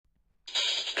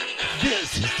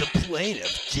This is the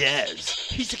plaintiff,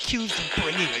 Dez. He's accused of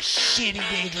bringing a shitty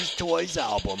Dangerous Toys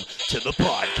album to the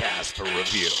podcast for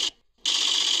review.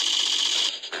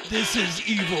 This is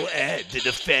Evil Ed, the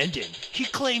defendant. He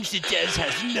claims that Dez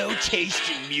has no taste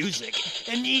in music,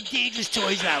 and the Dangerous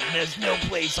Toys album has no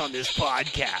place on this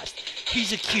podcast.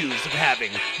 He's accused of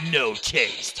having no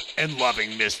taste and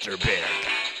loving Mr. Big.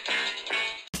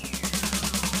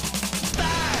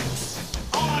 Facts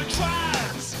on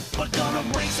tracks, but gonna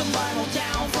break some vinyl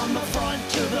down from the front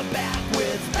to the back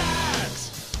with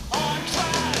facts on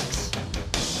tracks.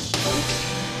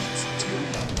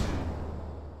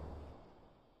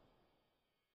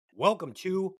 Welcome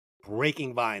to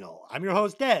Breaking Vinyl. I'm your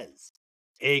host, Dez,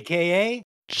 a.k.a.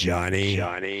 Johnny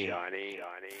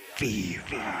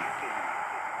Fever.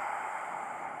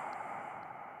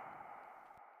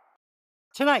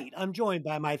 Tonight, I'm joined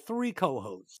by my three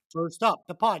co-hosts. First up,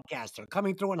 the podcaster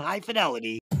coming through in high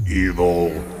fidelity, Evil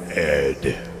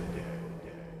Ed.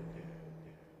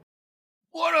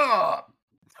 What up?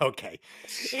 Okay.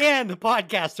 And the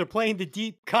podcaster playing the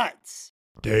deep cuts,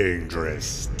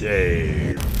 Dangerous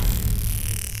Dave.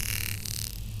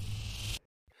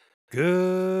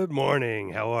 Good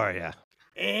morning. How are you?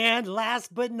 And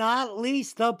last but not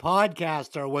least, the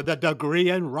podcaster with a degree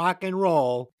in rock and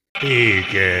roll,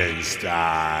 Beaconstein.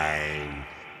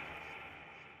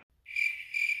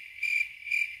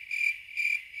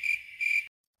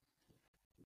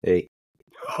 Hey.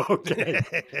 Okay.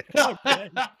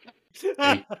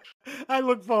 I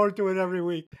look forward to it every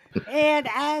week. And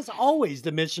as always,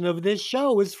 the mission of this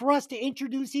show is for us to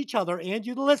introduce each other and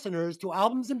you, the listeners, to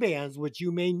albums and bands which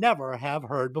you may never have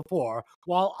heard before,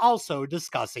 while also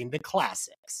discussing the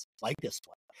classics, like this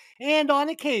one. And on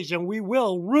occasion, we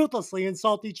will ruthlessly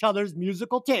insult each other's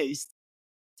musical taste.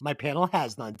 My panel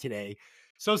has none today,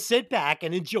 so sit back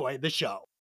and enjoy the show.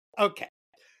 Okay,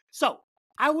 so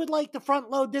I would like to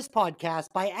front load this podcast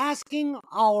by asking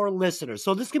our listeners.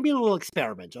 So this can be a little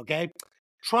experiment, okay?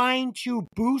 Trying to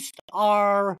boost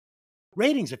our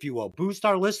ratings, if you will, boost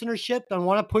our listenership. I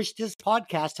want to push this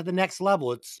podcast to the next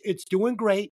level. It's doing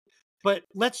great, but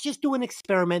let's just do an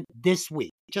experiment this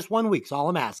week. Just 1 week, is all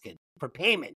I'm asking, for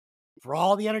payment, for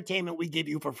all the entertainment we give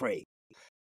you for free.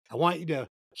 I want you to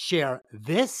share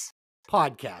this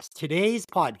podcast, today's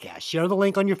podcast. Share the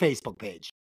link on your Facebook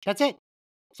page. That's it.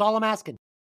 That's all I'm asking.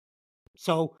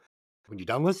 So when you're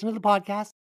done listening to the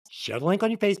podcast, share the link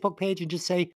on your Facebook page and just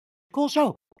say, cool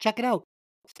show, check it out.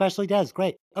 Especially Des,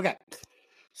 great. Okay.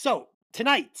 So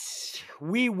tonight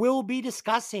we will be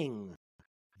discussing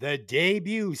the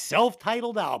debut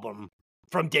self-titled album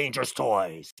from Dangerous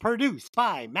Toys, produced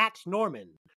by Max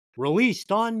Norman,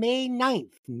 released on May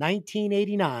 9th,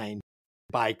 1989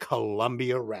 by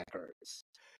Columbia Records.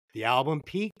 The album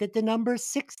peaked at the number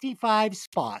 65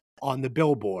 spot on the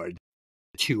Billboard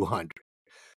 200.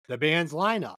 The band's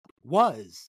lineup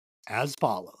was as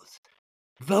follows: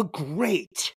 the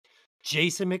great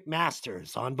Jason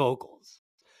McMasters on vocals,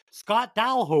 Scott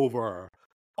Dahlhover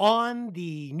on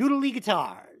the noodly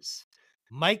guitars,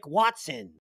 Mike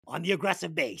Watson on the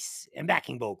aggressive bass and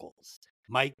backing vocals,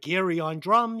 Mike Geary on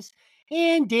drums,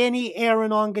 and Danny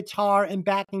Aaron on guitar and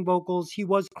backing vocals. He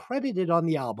was credited on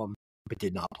the album, but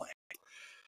did not play.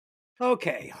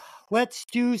 Okay, let's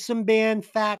do some band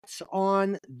facts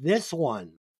on this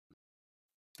one.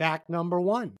 Fact number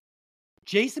one: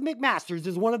 Jason McMasters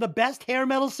is one of the best hair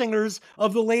metal singers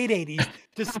of the late 80s,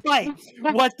 despite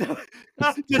what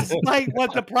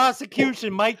the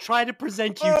prosecution might try to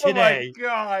present you today. Oh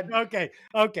my God.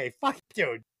 Okay, fuck,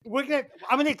 dude. I'm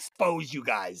gonna expose you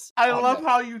guys. I love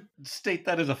how you state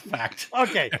that as a fact.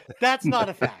 Okay, that's not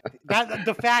a fact.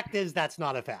 The fact is that's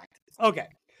not a fact. Okay.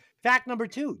 Fact number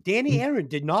two: Danny Aaron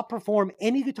did not perform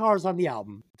any guitars on the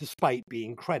album, despite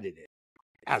being credited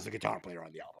as a guitar player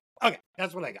on the album. Okay,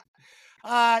 that's what I got.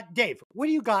 Dave, what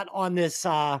do you got on this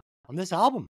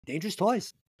album, Dangerous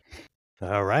Toys?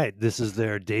 All right. This is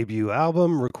their debut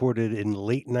album, recorded in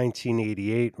late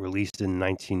 1988, released in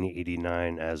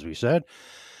 1989, as we said.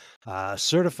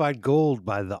 Certified gold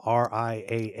by the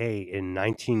RIAA in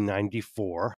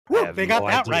 1994. Woo, they got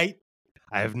that right.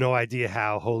 I have no idea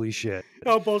how. Holy shit.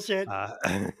 Oh, bullshit.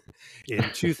 In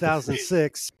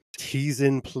 2006,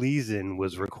 Teasin' Pleasin'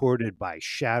 was recorded by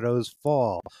Shadows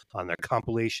Fall on their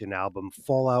compilation album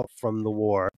Fallout from the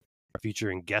War,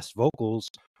 featuring guest vocals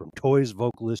from Toys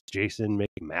vocalist Jason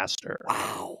McMaster.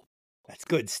 Wow, that's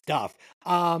good stuff.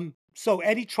 So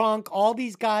Eddie Trunk, all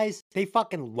these guys, they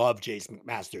fucking love Jason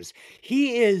McMasters.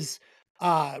 He is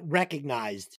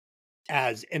recognized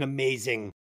as an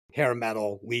amazing hair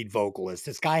metal lead vocalist.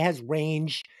 This guy has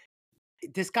range.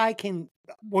 This guy can,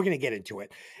 we're going to get into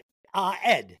it.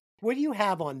 Ed, what do you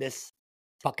have on this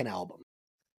fucking album?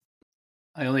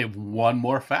 I only have one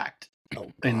more fact,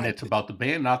 Oh, and God. it's about the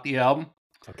band, not the album.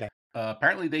 Okay.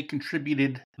 Apparently, they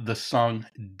contributed the song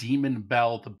Demon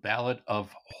Bell, the Ballad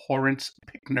of Horace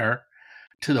Pickner,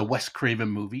 to the Wes Craven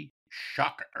movie.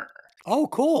 Shocker. Oh,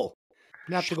 cool.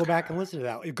 I'm gonna have to go back and listen to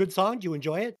that. A good song. Do you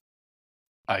enjoy it?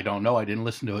 I don't know. I didn't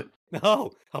listen to it.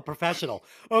 Oh, how professional.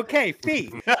 Okay,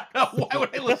 Fee. Why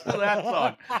would I listen to that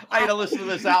song? I had to listen to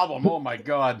this album. Oh my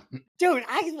God. Dude,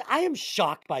 I am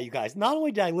shocked by you guys. Not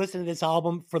only did I listen to this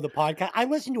album for the podcast, I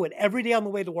listen to it every day on the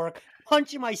way to work,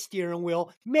 punching my steering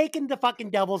wheel, making the fucking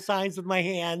devil signs with my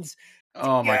hands.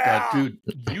 Oh my God, Yeah! dude.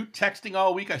 You texting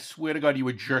all week? I swear to God, you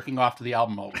were jerking off to the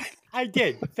album all week. I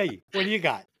did. Fee, what do you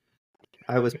got?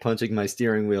 I was punching my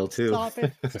steering wheel too. Stop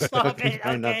it. Stop it.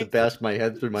 Trying not to Okay. bash my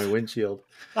head through my windshield.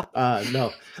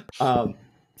 No. A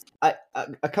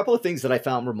couple of things that I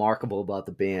found remarkable about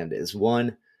the band is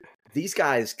one, these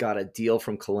guys got a deal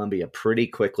from Columbia pretty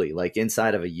quickly, like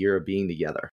inside of a year of being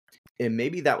together. And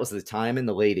maybe that was the time in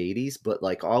the late 80s, but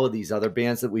like all of these other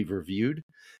bands that we've reviewed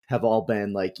have all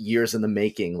been like years in the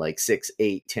making, like 6,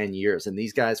 8, 10 years. And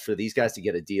for these guys to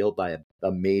get a deal by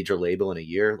a major label in a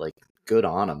year, like good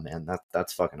on them, man.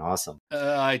 That's fucking awesome.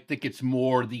 I think it's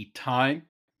more the time.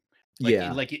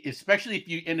 Like, especially if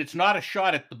you, and it's not a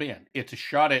shot at the band, it's a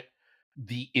shot at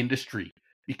the industry.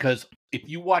 Because if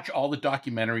you watch all the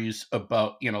documentaries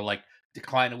about, like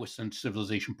Decline of Western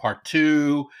Civilization Part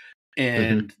 2,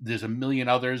 and there's a million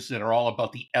others that are all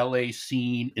about the LA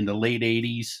scene in the late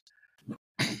 80s,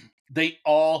 they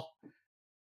all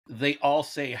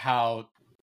say how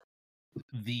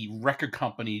the record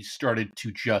companies started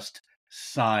to just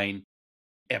sign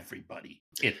everybody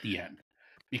at the end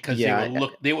because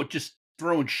they were just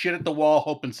throwing shit at the wall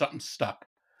hoping something stuck.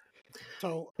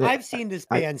 So I've seen this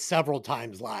band several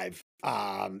times live.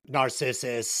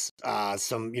 Narcissus,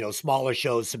 some smaller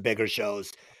shows, some bigger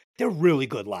shows. They're really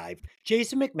good live.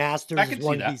 Jason McMaster I is can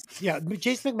one see of that. these. Yeah,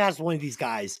 Jason McMaster is one of these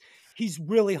guys. He's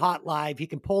really hot live. He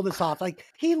can pull this off. Like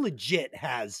he legit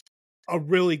has a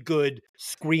really good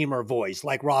screamer voice,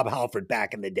 like Rob Halford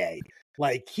back in the day.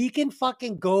 Like he can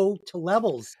fucking go to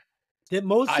levels that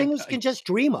most singers can just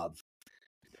dream of.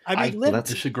 I mean,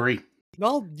 disagree.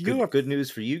 Well, good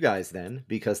news for you guys then,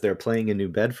 because they're playing in New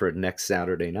Bedford next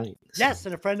Saturday night. So. Yes,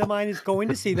 and a friend of mine is going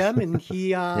to see them, and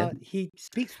he he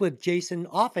speaks with Jason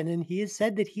often, and he has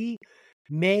said that he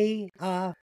may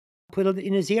put it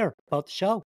in his ear about the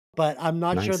show, but I'm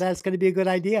not sure that's going to be a good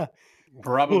idea.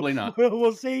 Probably not.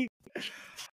 We'll see.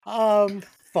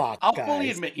 Fuck. I'll guys.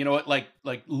 fully admit, you know what, like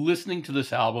listening to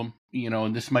this album,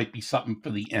 and this might be something for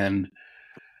the end.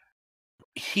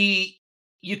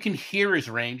 You can hear his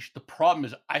range. The problem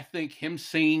is, I think him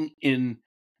singing in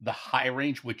the high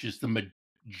range, which is the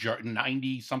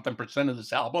 90-something% of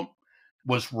this album,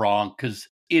 was wrong because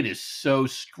it is so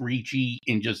screechy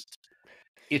and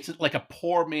it's like a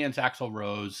poor man's Axl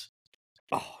Rose.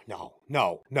 Oh, no.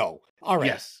 All right.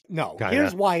 Yes. No. Kinda.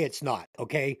 Here's why it's not,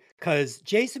 okay? Because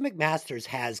Jason McMasters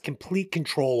has complete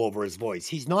control over his voice.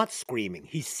 He's not screaming.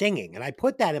 He's singing. And I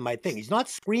put that in my thing. He's not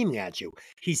screaming at you.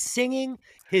 He's singing.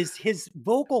 His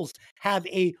vocals have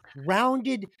a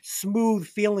rounded, smooth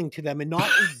feeling to them and not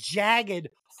a jagged,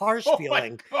 harsh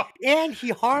feeling. And he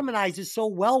harmonizes so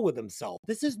well with himself.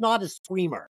 This is not a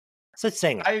screamer. It's a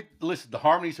singer. Listen, the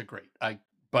harmonies are great.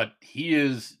 But he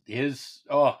is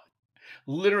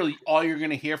literally all you're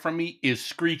going to hear from me is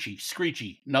screechy,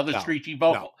 another screechy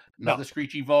vocal,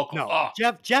 screechy vocal. No,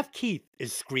 Oh. Jeff Keith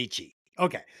is screechy.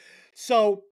 Okay.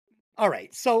 So, all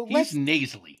right. So he's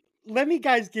nasally. Let me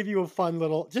guys give you a fun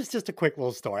little, just a quick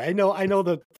little story. I know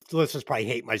the listeners probably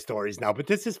hate my stories now, but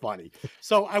this is funny.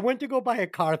 So I went to go buy a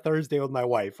car Thursday with my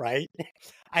wife, right?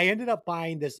 I ended up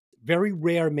buying this very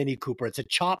rare Mini Cooper. It's a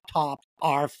chop top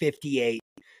R58.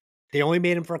 They only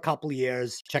made them for a couple of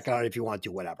years. Check it out if you want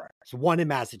to, whatever. It's one in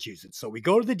Massachusetts. So we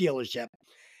go to the dealership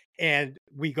and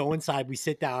we go inside. We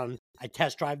sit down. I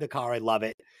test drive the car. I love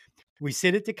it. We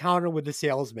sit at the counter with the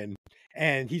salesman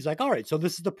and he's like, all right, so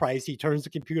this is the price. He turns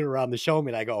the computer around to show me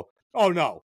and I go, oh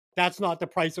no, that's not the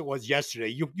price it was yesterday.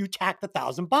 You tacked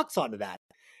 $1,000 onto that.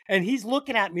 And he's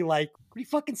looking at me like, what are you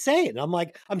fucking saying? I'm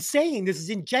like, I'm saying this is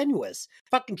ingenuous.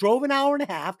 Fucking drove an hour and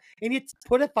a half and it's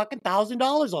put a fucking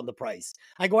 $1,000 on the price.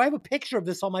 I go, I have a picture of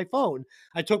this on my phone.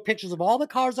 I took pictures of all the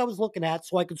cars I was looking at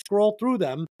so I could scroll through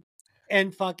them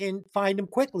and fucking find them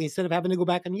quickly instead of having to go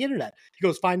back on the internet. He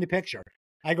goes, find the picture.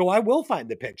 I go, I will find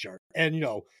the picture. And,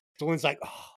 someone's like,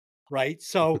 oh, right.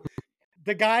 So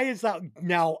the guy is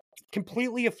now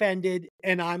completely offended.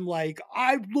 And I'm like,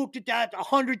 I've looked at that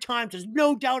 100 times. There's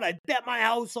no doubt. I bet my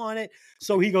house on it.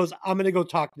 So he goes, I'm going to go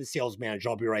talk to the sales manager.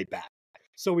 I'll be right back.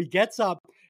 So he gets up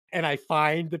and I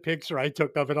find the picture I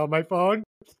took of it on my phone.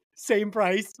 Same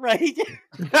price, right?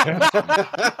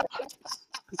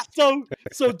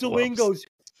 So Delane goes,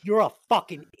 "You're a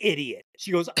fucking idiot."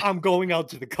 She goes, "I'm going out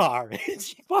to the car." And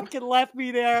she fucking left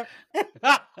me there.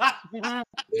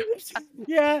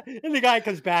 Yeah. And the guy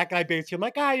comes back, and I basically, I'm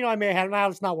like, I may have, now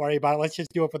let's not worry about it. Let's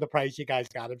just do it for the price you guys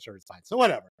got. I'm sure it's fine. So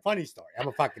whatever. Funny story. I'm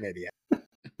a fucking idiot.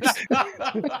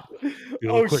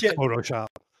 Oh quick shit. Photoshop.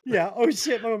 Yeah. Oh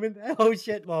shit moment. Oh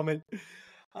shit moment.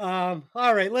 All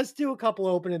right. Let's do a couple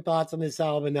opening thoughts on this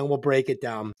album, and then we'll break it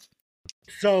down.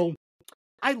 So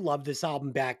I loved this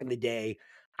album back in the day.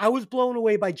 I was blown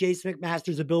away by Jason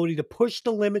McMaster's ability to push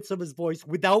the limits of his voice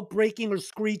without breaking or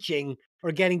screeching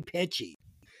or getting pitchy.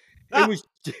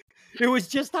 It was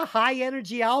just a high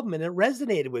energy album, and it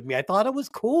resonated with me. I thought it was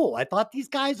cool. I thought these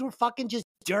guys were fucking just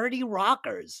dirty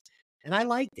rockers, and I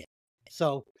liked it.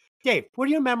 So, Dave, what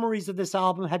are your memories of this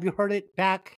album? Have you heard it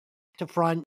back to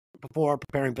front before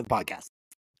preparing for the podcast?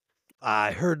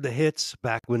 I heard the hits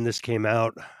back when this came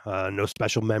out. No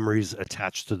special memories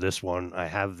attached to this one. I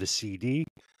have the CD.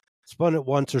 Spun it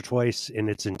once or twice in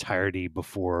its entirety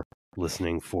before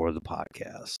listening for the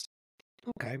podcast.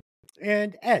 Okay.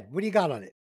 And Ed, what do you got on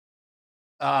it?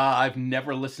 I've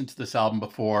never listened to this album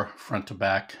before, front to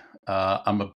back.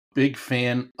 I'm a big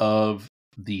fan of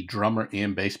the drummer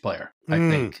and bass player. I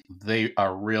think they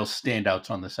are real standouts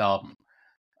on this album.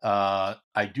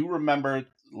 I do remember,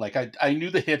 like, I knew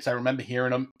the hits. I remember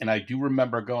hearing them, and I do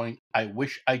remember going, I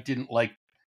wish I didn't like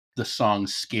the song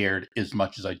Scared as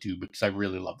much as I do, because I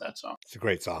really love that song. It's a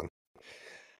great song.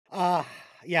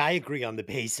 Yeah, I agree on the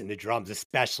bass and the drums,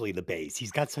 especially the bass.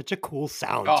 He's got such a cool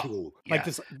sound too. Yeah. Like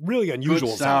this really unusual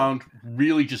Good sound,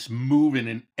 really just moving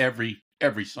in every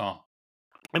song.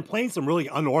 And playing some really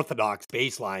unorthodox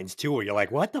bass lines too, where you're like,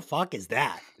 what the fuck is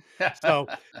that? So,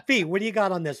 Fee, what do you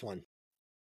got on this one?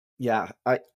 Yeah,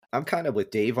 I'm kind of with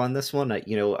Dave on this one.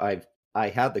 I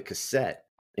had the cassette,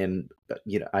 and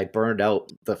I burned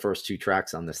out the first two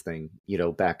tracks on this thing,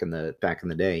 back in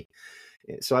the day.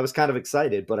 So I was kind of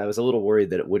excited, but I was a little worried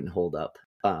that it wouldn't hold up.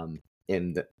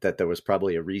 And that there was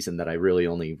probably a reason that I really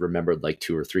only remembered like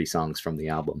 2 or 3 songs from the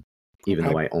album, even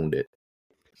though I owned it.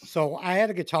 So I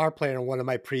had a guitar player in one of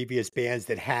my previous bands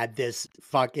that had this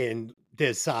fucking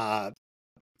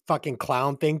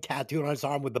clown thing tattooed on his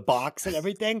arm with the box and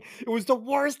everything. It was the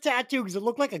worst tattoo because it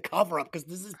looked like a cover up because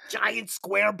this is giant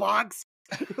square box.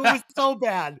 It was so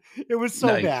bad. It was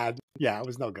so bad. Yeah, it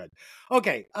was no good.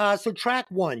 Okay, so track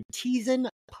 1, Teasin'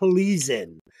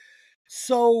 Pleasin'.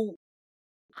 So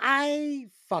I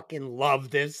fucking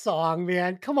love this song,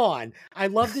 man. Come on. I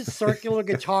love this circular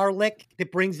guitar lick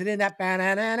that brings it in, that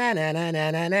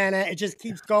ba-na-na-na-na-na-na-na-na. It just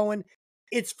keeps going.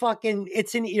 It's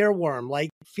an earworm, like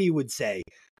Fee would say.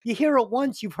 You hear it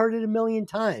once, you've heard it a million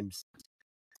times.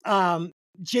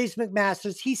 Jason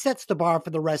McMasters, he sets the bar for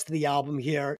the rest of the album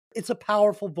here. It's a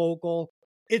powerful vocal.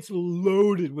 It's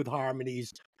loaded with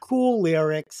harmonies, cool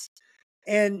lyrics,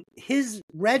 and his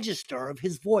register of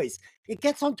his voice, it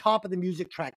gets on top of the music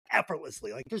track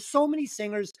effortlessly. Like there's so many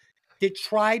singers that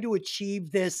try to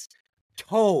achieve this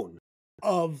tone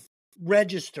of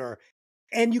register,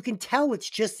 and you can tell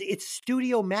it's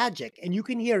studio magic, and you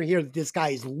can hear that this guy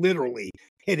is literally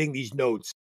hitting these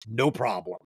notes no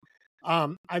problem.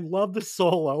 I love the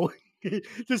solo,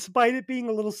 despite it being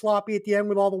a little sloppy at the end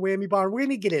with all the whammy bar. We're going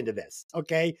to get into this,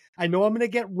 okay? I know I'm going to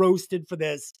get roasted for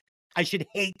this. I should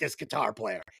hate this guitar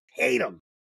player. Hate him.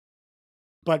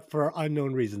 But for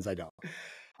unknown reasons, I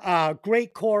don't.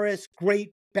 Great chorus,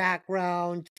 great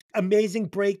background, amazing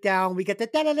breakdown. We get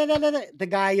the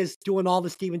guy is doing all the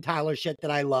Steven Tyler shit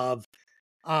that I love.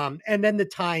 And then the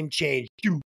time change.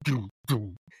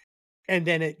 And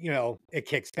then it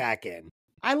kicks back in.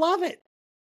 I love it.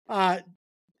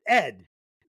 Ed,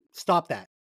 stop that.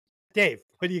 Dave,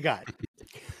 what do you got?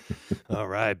 All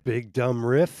right, big dumb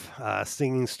riff.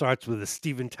 Singing starts with a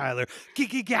Steven Tyler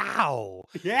 "Giggy-gow."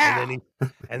 Yeah.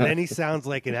 And then he sounds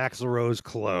like an Axl Rose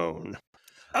clone.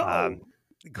 Oh.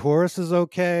 The chorus is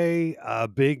okay.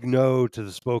 Big no to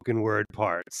the spoken word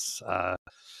parts.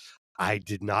 I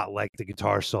did not like the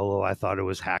guitar solo. I thought it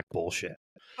was hack bullshit.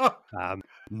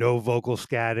 No vocal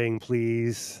scatting,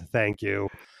 please. Thank you.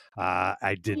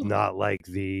 I did not like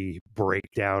the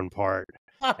breakdown part.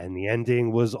 And the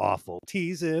ending was awful.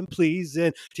 Teasin',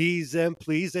 pleasin', teasin',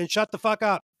 pleasin'. Shut the fuck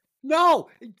up. No,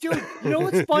 dude, you know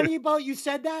what's funny about you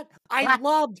said that? I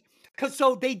loved, because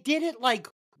so they did it like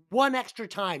one extra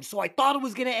time. So I thought it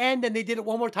was going to end, and they did it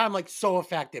one more time, like so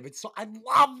effective. I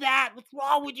love that. What's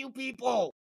wrong with you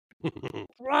people? What's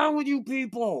wrong with you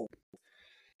people?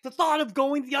 The thought of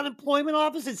going to the unemployment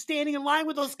office and standing in line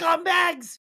with those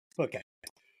scumbags. Okay.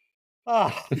 Oh.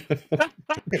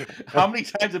 How many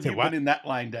times have you been in that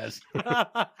line, Des?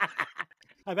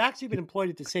 I've actually been employed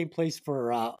at the same place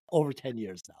for over 10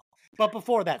 years now. But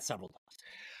before that, several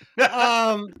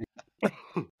times.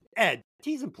 Ed,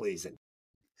 tease and pleasing.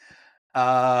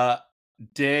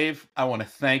 Dave, I want to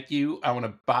thank you. I want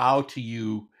to bow to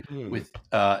you with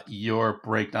your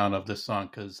breakdown of this song,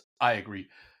 because I agree.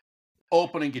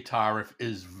 Opening guitar riff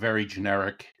is very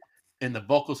generic, and the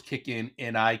vocals kick in,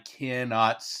 and I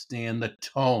cannot stand the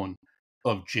tone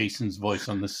of Jason's voice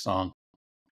on this song.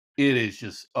 It is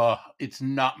just, it's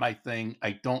not my thing.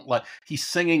 I don't like, he's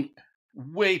singing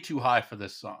way too high for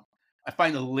this song. I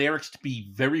find the lyrics to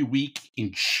be very weak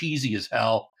and cheesy as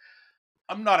hell.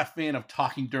 I'm not a fan of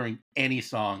talking during any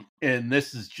song, and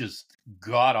this is just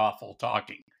god-awful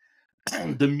talking.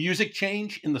 The music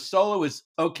change in the solo is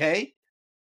okay,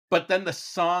 but then the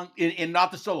song, and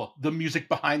not the solo, the music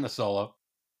behind the solo.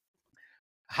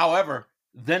 However,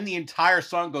 then the entire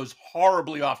song goes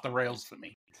horribly off the rails for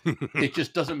me. It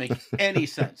just doesn't make any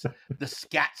sense. The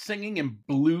scat singing and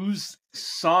blues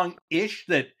song-ish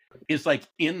that is like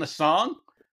in the song,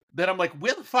 that I'm like,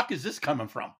 where the fuck is this coming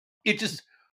from?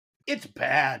 It's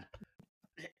bad.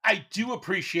 I do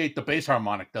appreciate the bass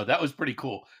harmonic, though. That was pretty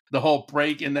cool. The whole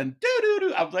break and then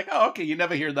doo-doo-doo. I was like, oh, okay, you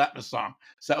never hear that in a song.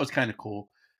 So that was kind of cool.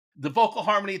 The vocal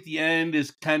harmony at the end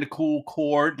is kind of cool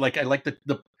chord. Like, I like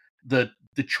the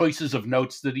choices of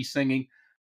notes that he's singing.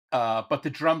 But the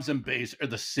drums and bass are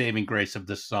the saving grace of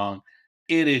this song.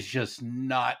 It is just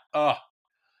not... I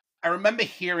remember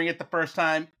hearing it the first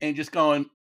time and just going,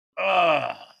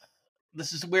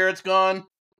 this is where it's gone.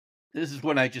 This is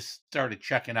when I just started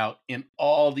checking out in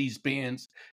all these bands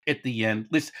at the end.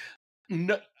 Listen,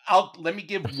 let me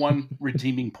give one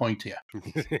redeeming point here.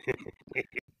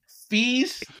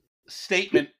 Fee's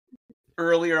statement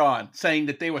earlier on saying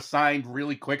that they were signed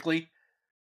really quickly,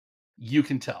 you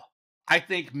can tell. I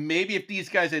think maybe if these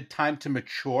guys had time to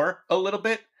mature a little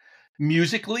bit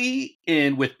musically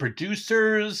and with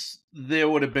producers, there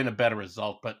would have been a better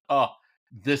result. But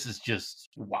this is just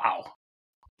wow.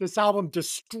 This album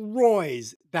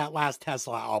destroys that last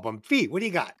Tesla album. Fee, what do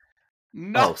you got?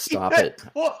 No, stop it.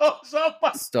 Oh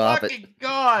my Stop fucking it.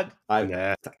 God.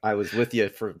 I was with you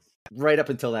for right up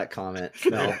until that comment.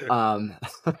 No.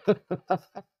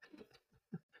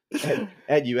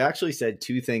 Ed, you actually said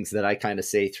two things that I kind of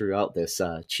say throughout this,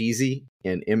 cheesy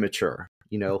and immature,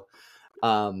 you know.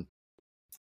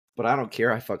 But I don't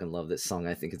care. I fucking love this song.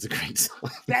 I think it's a great song.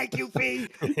 Thank you, Fee.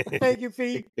 Thank you,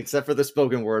 Fee. Except for the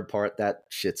spoken word part, that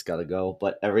shit's got to go.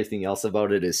 But everything else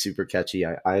about it is super catchy.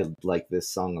 I like this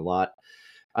song a lot.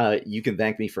 You can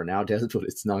thank me for now, Des, but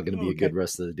it's not going to be a good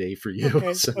rest of the day for you.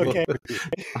 Okay. So, okay.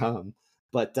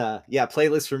 But yeah,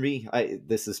 playlist for me.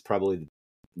 This is probably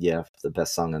the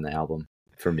best song on the album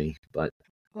for me. But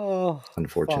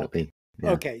unfortunately,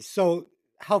 yeah. Okay. So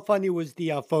how funny was the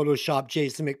Photoshop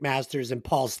Jason McMasters and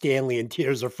Paul Stanley and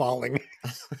Tears Are Falling?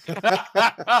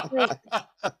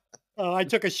 I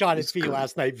took a shot at Fee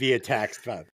last night via text.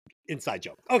 Inside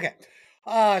joke. Okay.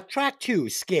 Track 2,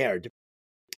 Scared.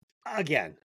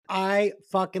 Again, I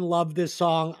fucking love this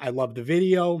song. I love the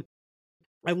video.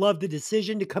 I love the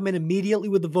decision to come in immediately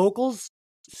with the vocals.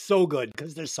 So good,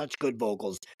 because they're such good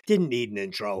vocals. Didn't need an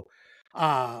intro.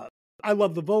 I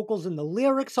love the vocals and the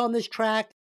lyrics on this track.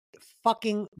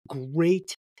 Fucking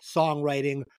great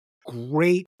songwriting.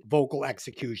 Great vocal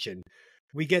execution.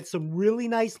 We get some really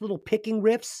nice little picking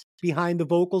riffs behind the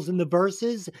vocals and the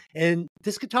verses. And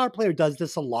this guitar player does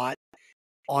this a lot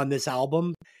on this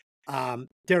album.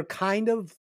 They're kind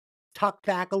of tucked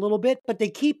back a little bit, but they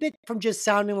keep it from just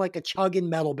sounding like a chugging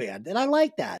metal band. And I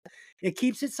like that. It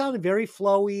keeps it sounding very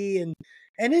flowy and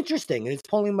interesting. And it's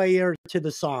pulling my ear to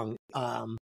the song. I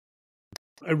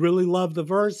really love the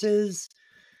verses.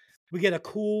 We get a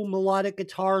cool melodic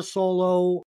guitar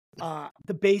solo.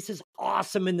 The bass is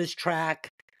awesome in this track.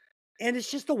 And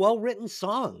it's just a well-written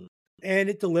song. And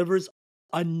it delivers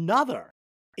another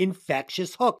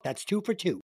infectious hook. That's 2 for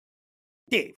 2.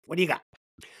 Dave, what do you got?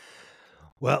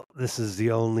 Well, this is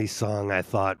the only song I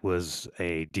thought was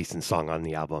a decent song on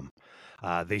the album.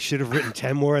 They should have written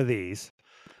 10 more of these.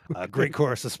 Great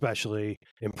chorus, especially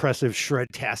impressive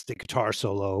shred-tastic guitar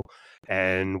solo,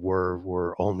 and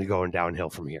we're only going downhill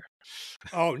from here.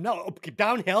 Oh no,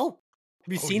 downhill?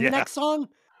 Have you seen the next song?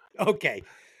 Okay.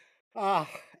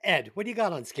 Ed, what do you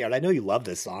got on Scared? I know you love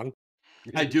this song.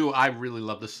 I do. I really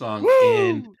love this song.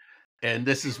 And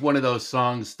this is one of those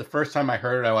songs, the first time I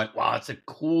heard it, I went, wow, it's a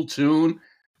cool tune.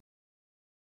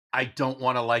 I don't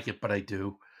want to like it, but I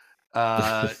do.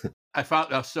 I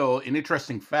found so an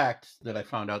interesting fact that I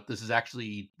found out. This is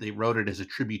actually, they wrote it as a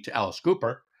tribute to Alice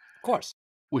Cooper. Of course.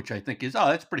 which I think is, oh,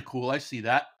 that's pretty cool. I see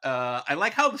that. I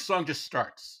like how the song just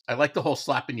starts. I like the whole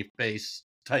slap in your face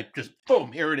type, just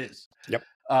boom, here it is. Yep.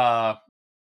 A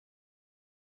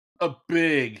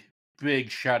big, big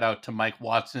shout out to Mike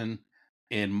Watson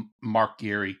and Mark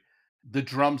Geary. The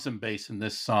drums and bass in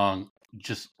this song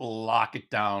just lock it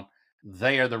down.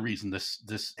 They are the reason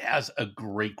this has a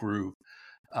great groove.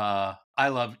 I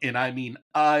love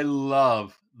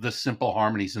the simple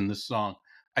harmonies in this song.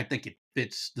 I think it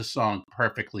fits the song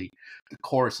perfectly. The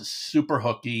chorus is super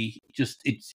hooky. Just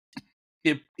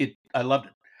I loved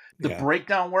it. The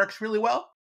breakdown works really well.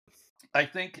 I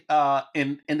think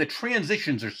and the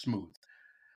transitions are smooth.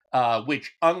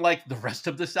 Which, unlike the rest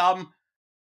of this album,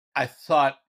 I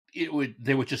thought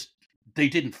they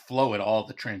didn't flow at all,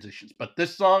 the transitions. But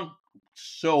this song,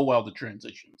 so well, the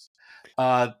transitions.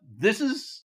 This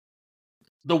is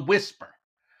the whisper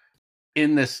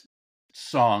in this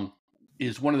song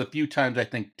is one of the few times I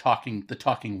think the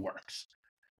talking works.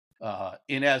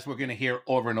 And as we're going to hear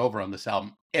over and over on this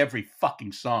album, every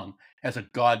fucking song has a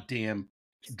goddamn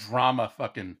drama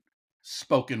fucking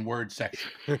spoken word section.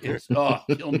 It's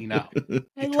kill me now.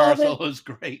 Guitar solo is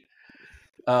great.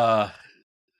 The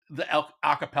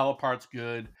acapella part's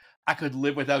good. I could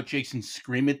live without Jason's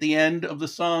scream at the end of the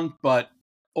song, but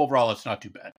overall it's not too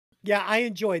bad. Yeah, I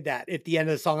enjoyed that at the end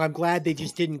of the song. I'm glad they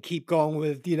just didn't keep going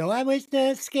with, I was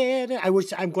not scared.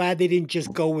 I'm glad they didn't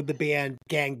just go with the band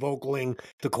gang vocaling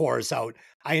the chorus out.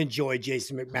 I enjoyed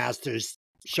Jason McMaster's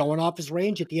showing off his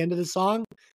range at the end of the song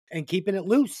and keeping it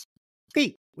loose.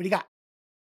 Pete, what do you got?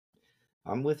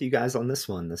 I'm with you guys on this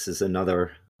one. This is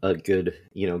another good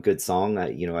song.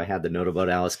 I had the note about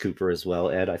Alice Cooper as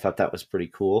well, Ed. I thought that was pretty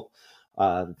cool.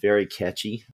 Very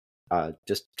catchy.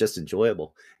 Just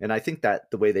enjoyable. And I think that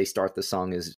the way they start the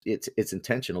song is it's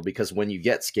intentional, because when you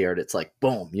get scared, it's like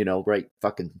boom, right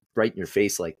in your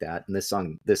face like that. And this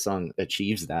song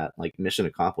achieves that. Like, mission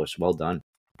accomplished. Well done.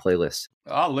 Playlist.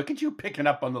 Oh, look at you picking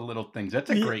up on the little things.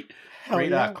 That's a great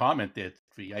comment there,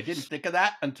 Fee. I didn't think of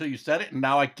that until you said it, and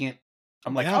now I can't.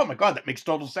 I'm like, oh my God, that makes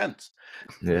total sense.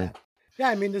 Yeah. Yeah,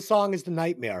 I mean, the song is the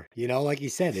nightmare. Like you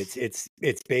said, it's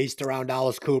based around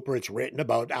Alice Cooper. It's written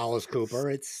about Alice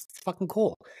Cooper. It's fucking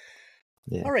cool.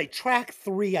 Yeah. All right, track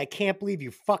 3. I can't believe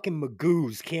you fucking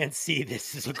Magoos can't see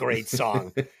this is a great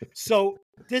song. So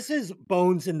this is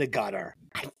Bones in the Gutter.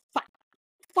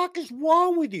 Fuck is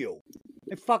wrong with you?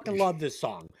 I fucking love this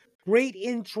song. Great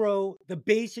intro. The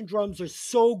bass and drums are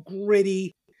so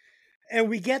gritty. And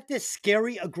we get this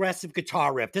scary, aggressive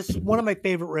guitar riff. This is one of my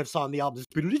favorite riffs on the album.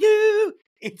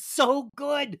 It's so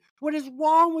good. What is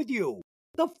wrong with you?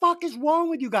 The fuck is wrong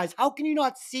with you guys? How can you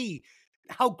not see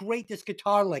how great this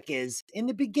guitar lick is in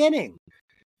the beginning?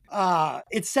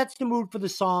 It sets the mood for the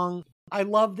song. I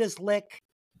love this lick.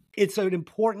 It's an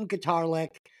important guitar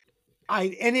lick.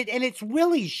 It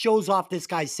really shows off this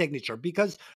guy's signature,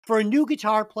 because for a new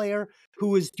guitar player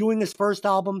who is doing his first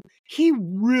album, he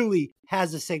really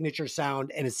has a signature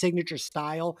sound and a signature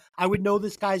style. I would know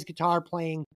this guy's guitar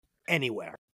playing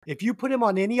anywhere. If you put him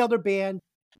on any other band,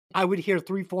 I would hear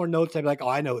 3-4 notes. I'd be like, oh,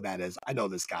 I know who that is. I know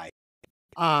this guy.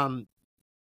 Love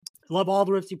all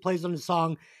the riffs he plays on the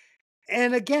song.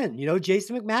 And again,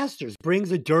 Jason McMasters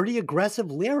brings a dirty,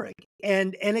 aggressive lyric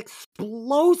and an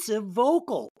explosive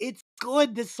vocal. It's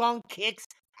good. This song kicks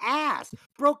ass.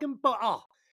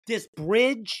 This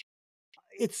bridge,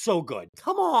 it's so good.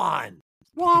 Come on.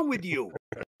 What's wrong with you?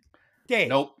 Dave.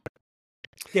 Nope.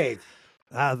 Dave.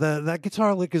 That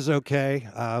guitar lick is okay,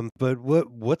 but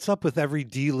what's up with every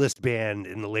D-list band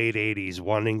in the late 80s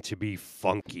wanting to be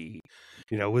funky?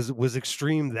 Was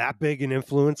Extreme that big an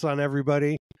influence on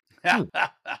everybody? I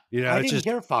didn't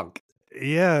hear funk.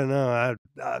 Yeah, no.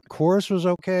 Chorus was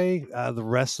okay. The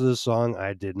rest of the song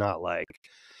I did not like.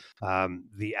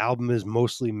 The album is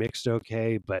mostly mixed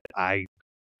okay, but I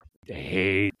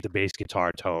hate the bass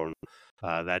guitar tone.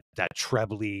 That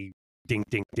trebly ding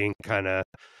ding ding kind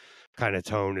of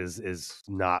tone is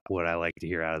not what I like to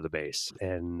hear out of the bass.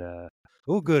 And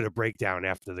good, a breakdown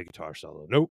after the guitar solo.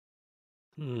 Nope.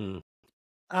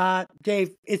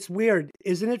 Dave, it's weird.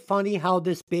 Isn't it funny how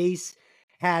this bass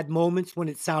had moments when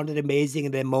it sounded amazing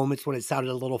and then moments when it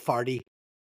sounded a little farty?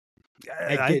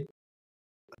 I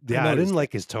didn't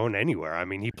like his tone anywhere. I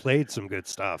mean, he played some good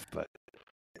stuff, but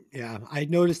yeah, I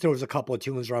noticed there was a couple of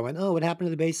tunes where I went, oh, what happened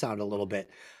to the bass sound a little bit?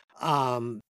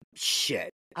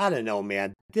 Shit. I don't know,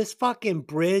 man. This fucking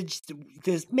bridge,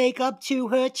 this makeup to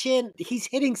her chin, he's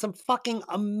hitting some fucking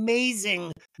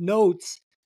amazing notes.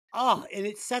 Oh, and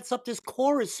it sets up this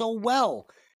chorus so well.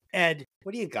 Ed,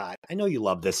 what do you got? I know you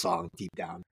love this song deep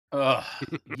down.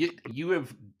 You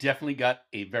have definitely got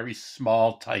a very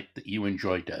small type that you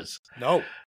enjoy, Des. No.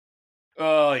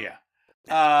 Oh, yeah.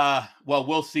 Well,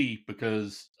 we'll see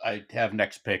because I have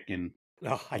next pick and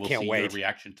I we'll can't see wait. your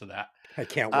reaction to that. I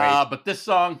can't wait. But this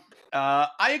song,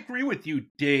 I agree with you,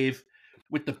 Dave,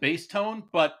 with the bass tone,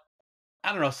 but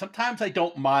I don't know. Sometimes I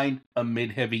don't mind a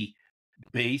mid-heavy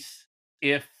bass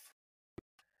if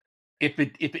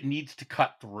it needs to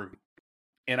cut through.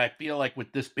 And I feel like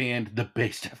with this band, the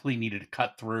bass definitely needed to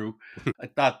cut through. I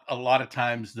thought a lot of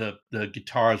times the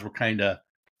guitars were kind of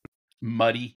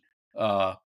muddy,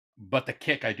 but the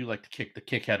kick, I do like the kick. The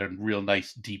kick had a real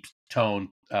nice deep tone.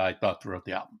 I thought throughout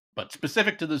the album, but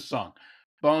specific to this song,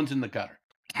 "Bones in the Gutter."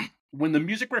 When the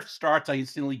music riff starts, I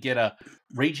instantly get a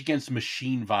Rage Against the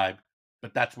Machine vibe,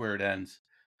 but that's where it ends.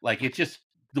 Like it's just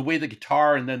the way the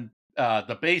guitar and then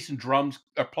the bass and drums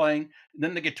are playing, and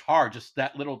then the guitar, just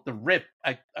that little the riff.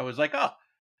 I was like, oh,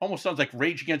 almost sounds like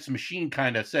Rage Against the Machine.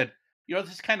 Kind of said,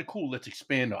 this is kind of cool. Let's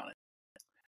expand on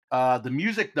it. The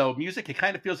music, though, it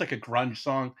kind of feels like a grunge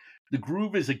song. The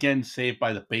groove is again saved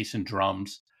by the bass and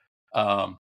drums.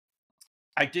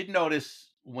 I did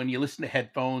notice when you listen to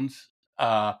headphones,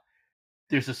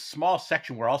 there's a small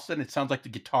section where all of a sudden it sounds like the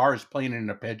guitar is playing an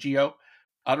arpeggio.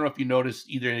 I don't know if you noticed,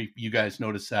 either of you guys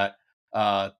noticed that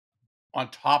on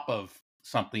top of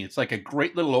something. It's like a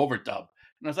great little overdub.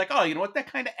 And I was like, oh, you know what?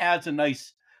 That kind of adds a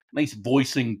nice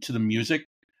voicing to the music.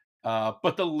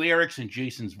 But the lyrics and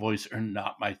Jason's voice are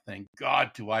not my thing.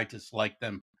 God, do I dislike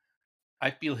them. I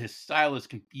feel his style is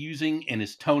confusing and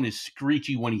his tone is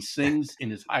screechy when he sings in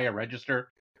his higher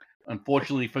register.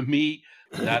 Unfortunately for me,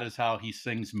 that is how he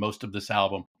sings most of this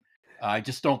album. I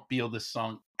just don't feel this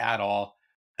song at all.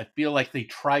 I feel like they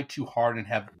tried too hard and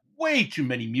have way too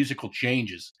many musical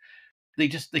changes. They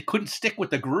couldn't stick with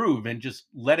the groove and just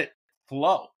let it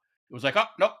flow. It was like, oh,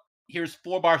 nope, here's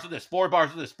 4 bars of this, 4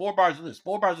 bars of this, 4 bars of this,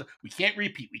 4 bars of this. We can't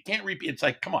repeat. It's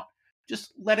like, come on,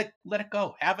 just let it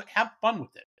go. Have fun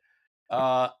with it.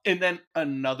 And then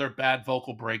another bad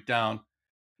vocal breakdown.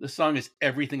 The song is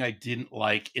everything I didn't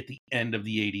like at the end of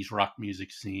the 80s rock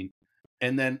music scene.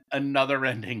 And then another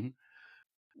ending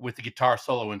with the guitar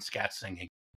solo and scat singing.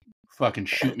 Fucking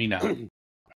shoot me now.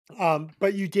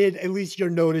 But you did, at least you're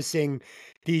noticing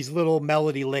these little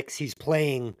melody licks he's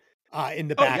playing in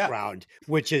the background,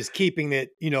 which is keeping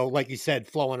it, like you said,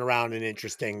 flowing around and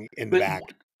interesting in the back.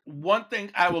 One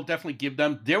thing I will definitely give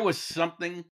them, there was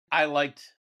something I liked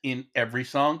in every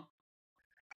song.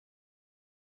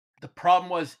 The problem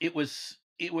was it was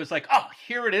like, oh,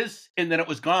 here it is, and then it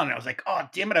was gone. And I was like, oh,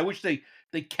 damn it! I wish they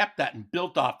kept that and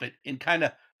built off it and kind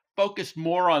of focused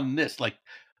more on this. Like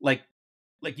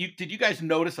did you guys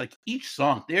notice? Like each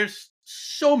song, there's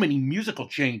so many musical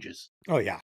changes. Oh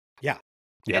yeah.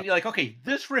 And you're like, okay,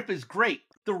 this riff is great.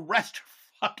 The rest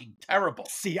are fucking terrible.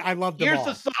 See, I love them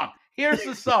all. Here's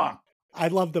the song. I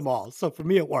love them all. So for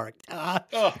me, it worked.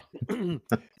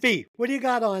 Fee, what do you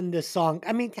got on this song?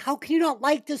 I mean, how can you not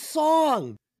like this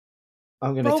song?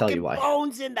 I'm going to tell you why.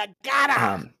 Bones in the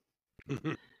gutter.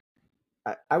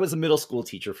 I was a middle school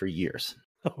teacher for years.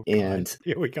 Oh, and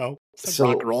here we go. Some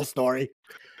rock and roll story.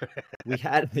 We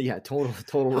had,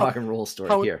 total rock and roll story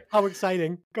here. How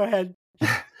exciting. Go ahead.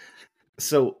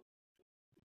 So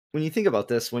when you think about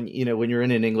this, when you're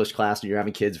in an English class and you're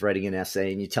having kids writing an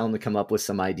essay and you tell them to come up with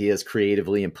some ideas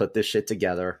creatively and put this shit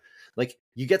together, like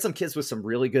you get some kids with some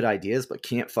really good ideas, but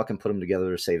can't fucking put them together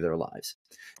to save their lives.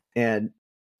 And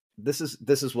this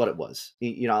is what it was.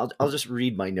 I'll just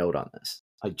read my note on this.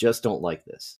 I just don't like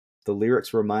this. The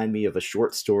lyrics remind me of a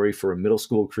short story for a middle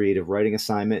school creative writing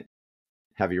assignment.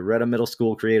 Have you read a middle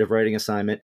school creative writing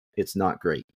assignment? It's not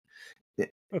great. It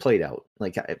played out.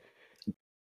 Like, I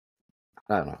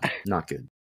don't know. Not good.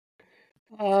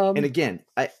 And again,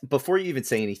 before you even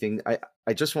say anything,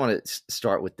 I just want to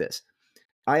start with this.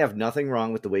 I have nothing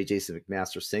wrong with the way Jason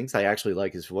McMaster sings. I actually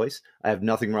like his voice. I have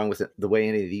nothing wrong with the way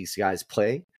any of these guys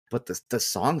play, but the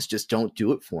songs just don't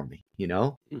do it for me.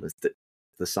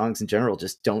 The songs in general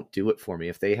just don't do it for me.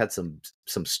 If they had some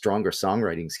stronger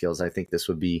songwriting skills, I think this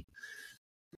would be,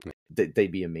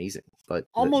 they'd be amazing. But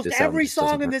almost every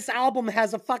song in this album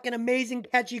has a fucking amazing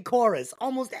catchy chorus.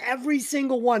 Almost every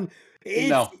single one.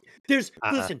 There's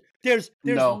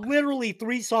literally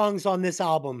 3 songs on this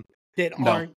album that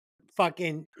aren't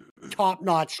fucking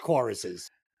top-notch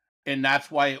choruses. And that's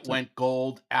why it went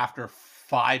gold after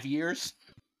 5 years.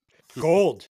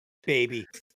 Gold, baby.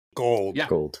 Gold. Yeah.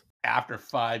 Gold. After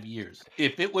 5 years.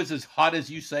 If it was as hot as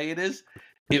you say it is,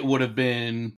 it would have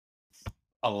been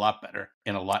a lot better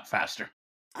and a lot faster.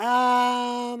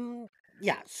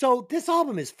 Yeah, so this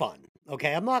album is fun.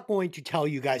 Okay, I'm not going to tell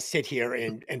you guys, sit here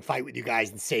and fight with you guys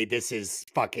and say this is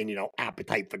fucking,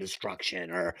 Appetite for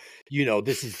Destruction or,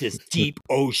 this is this deep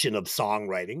ocean of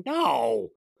songwriting. No.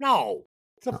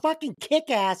 It's a fucking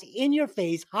kick-ass,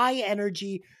 in-your-face,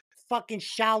 high-energy, fucking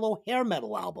shallow hair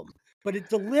metal album. But it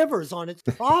delivers on its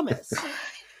promise.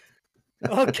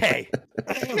 Okay.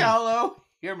 Shallow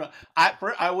hair metal.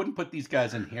 I wouldn't put these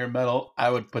guys in hair metal.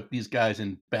 I would put these guys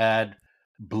in bad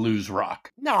blues rock.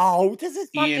 No, this is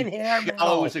fucking hair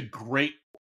shallow metal. is a great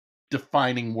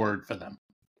defining word for them.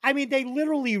 I mean, they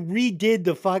literally redid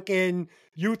the fucking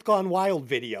Youth Gone Wild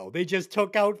video. They just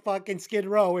took out fucking Skid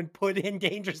Row and put in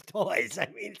Dangerous Toys. I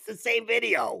mean, it's the same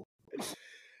video.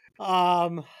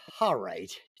 All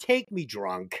right. Take Me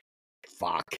Drunk.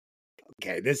 Fuck.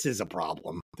 Okay, this is a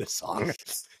problem, this song.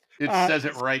 It says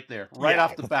it right there. Right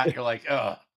off the bat, you're like,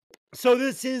 ugh. So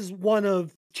this is one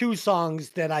of two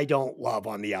songs that I don't love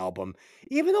on the album,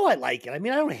 even though I like it. I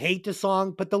mean, I don't hate the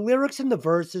song, but the lyrics and the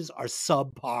verses are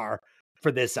subpar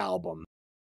for this album.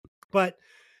 But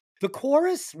the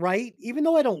chorus, right? Even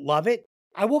though I don't love it,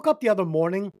 I woke up the other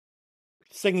morning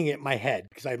singing it in my head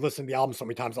because I listened to the album so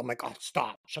many times. I'm like, oh,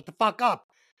 stop, shut the fuck up.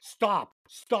 Stop.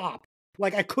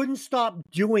 Like I couldn't stop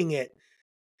doing it.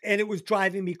 And it was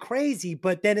driving me crazy.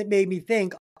 But then it made me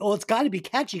think, oh, it's got to be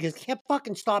catchy because I can't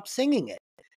fucking stop singing it.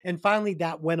 And finally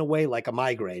that went away like a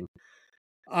migraine.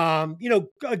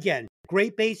 Again,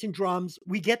 great bass and drums.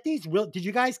 We get these did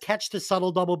you guys catch the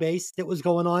subtle double bass that was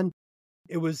going on?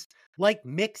 It was like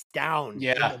mixed down.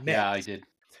 Yeah, I did.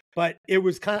 But it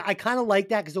was I kind of like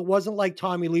that because it wasn't like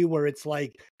Tommy Lee where it's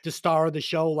like the star of the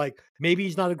show. Like maybe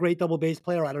he's not a great double bass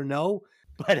player. I don't know.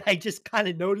 But I just kind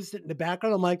of noticed it in the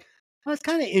background. I'm like, that's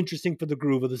kind of interesting for the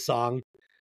groove of the song.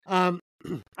 I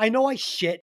know I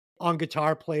shit on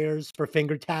guitar players for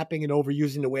finger tapping and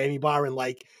overusing the whammy bar. And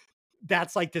like,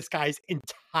 that's like this guy's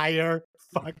entire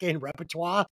fucking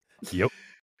repertoire. Yep.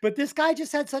 But this guy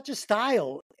just had such a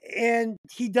style and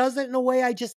he does it in a way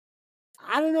I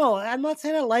don't know. I'm not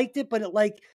saying I liked it, but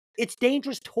it's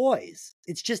Dangerous Toys.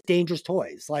 It's just Dangerous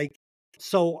Toys. Like,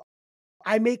 so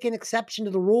I make an exception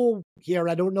to the rule here.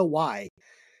 I don't know why.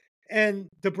 And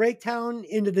the breakdown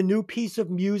into the new piece of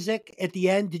music at the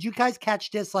end. Did you guys catch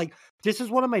this? Like, this is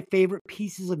one of my favorite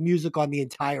pieces of music on the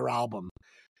entire album.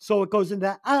 So it goes into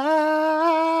that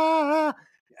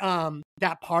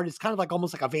part is kind of like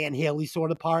almost like a Van Halen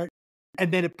sort of part.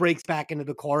 And then it breaks back into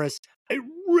the chorus. I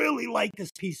really like this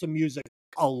piece of music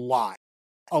a lot.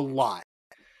 Dave,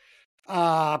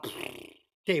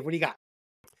 what do you got?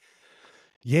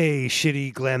 Yay,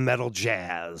 shitty glam metal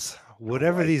jazz.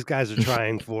 Whatever these guys are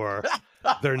trying for,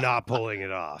 they're not pulling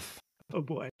it off. Oh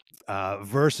boy.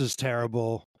 Verse is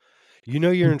terrible. You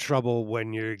know you're in trouble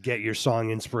when you get your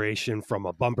song inspiration from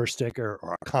a bumper sticker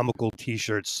or a comical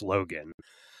t-shirt slogan.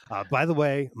 By the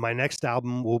way, my next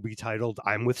album will be titled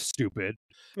I'm With Stupid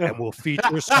and will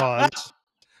feature songs.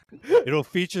 It'll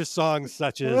feature songs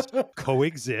such as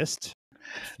Coexist,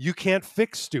 You Can't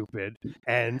Fix Stupid,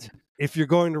 and If You're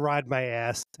Going to Ride My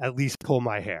Ass, At Least Pull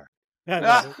My Hair.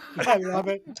 I love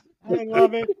it.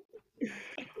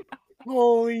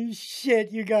 Holy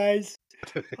shit, you guys.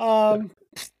 I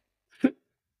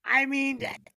mean,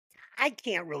 I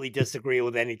can't really disagree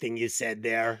with anything you said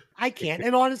there. I can't.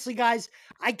 And honestly, guys,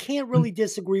 I can't really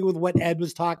disagree with what Ed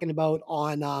was talking about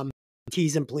on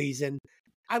Teasin' Pleasin'.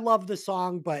 I love the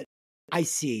song, but I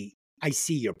see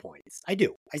your points. I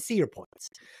do. I see your points.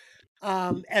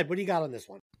 Ed, what do you got on this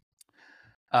one?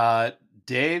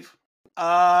 Dave,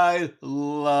 I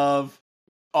love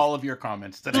all of your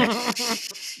comments today.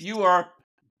 You are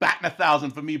batting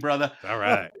 1,000 for me, brother. All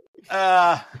right.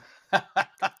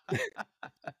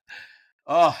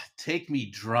 Oh, Take Me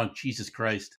Drunk. Jesus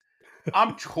Christ.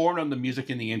 I'm torn on the music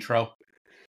in the intro.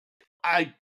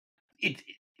 It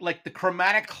like the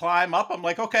chromatic climb up. I'm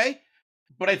like, okay,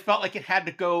 but I felt like it had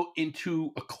to go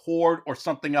into a chord or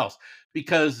something else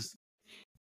because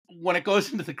when it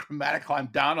goes into the chromatic climb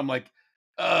down, I'm like,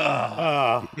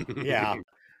 yeah.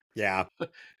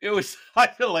 It was, I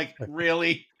feel like,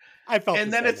 really. I felt,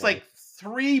 and then it's like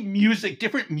 3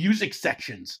 different music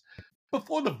sections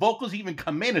before the vocals even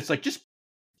come in. It's like, just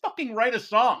fucking write a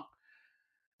song.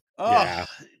 Yeah.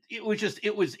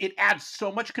 It adds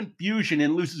so much confusion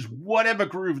and loses whatever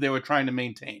groove they were trying to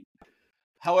maintain.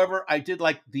 However, I did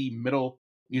like the middle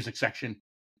music section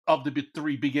of the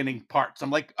 3 beginning parts.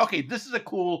 I'm like, okay, this is a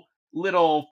cool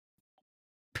little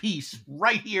piece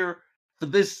right here for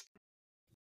this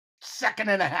second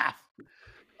and a half.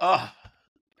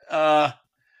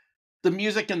 The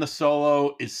music in the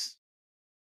solo is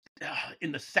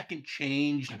in the second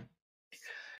change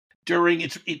during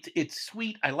it's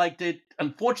sweet. I liked it.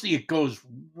 Unfortunately, it goes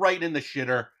right in the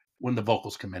shitter when the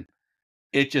vocals come in.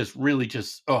 It just really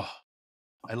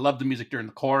I love the music during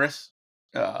the chorus.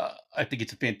 I think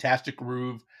it's a fantastic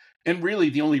groove and really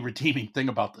the only redeeming thing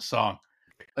about the song.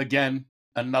 Again,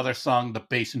 another song the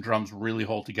bass and drums really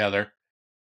hold together.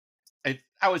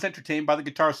 I was entertained by the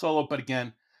guitar solo, but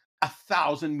again,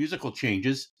 1,000 musical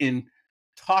changes in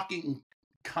talking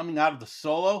coming out of the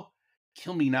solo.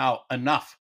 Kill me now.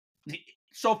 Enough.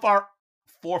 So far,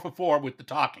 4 for 4 with the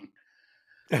talking.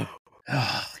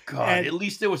 Oh, God. And at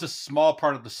least there was a small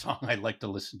part of the song I'd like to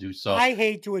listen to. So I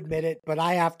hate to admit it, but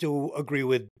I have to agree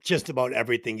with just about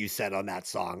everything you said on that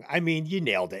song. I mean, you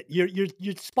nailed it. You're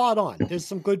spot on. There's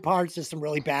some good parts. There's some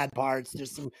really bad parts.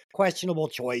 There's some questionable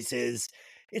choices.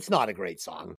 It's not a great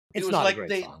song. it It's was not a like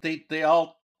great song. they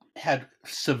all had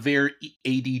severe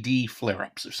ADD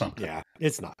flare-ups or something. Yeah,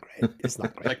 it's not great. It's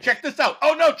not great. Like, check this out.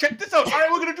 Oh, no, check this out. All right,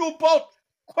 we're going to do a both.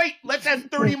 Wait, let's add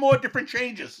 30 more different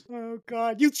changes. Oh,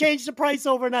 God. You changed the price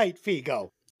overnight, Figo.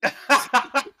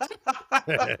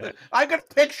 I got a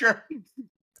picture.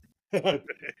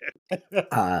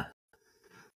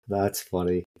 That's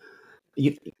funny.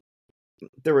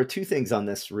 There were two things on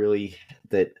this really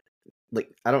that, like,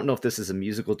 I don't know if this is a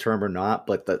musical term or not,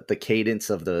 but the cadence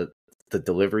of the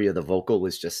delivery of the vocal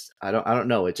was just, I don't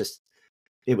know.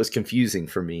 It was confusing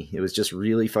for me. It was just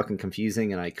really fucking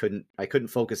confusing, and I couldn't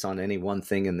focus on any one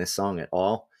thing in this song at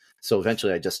all. So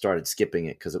eventually I just started skipping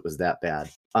it because it was that bad.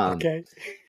 Okay.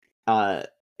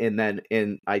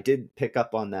 And I did pick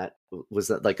up on that. Was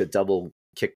that like a double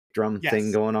kick drum thing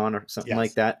Yes. going on or something Yes.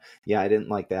 like that? Yeah, I didn't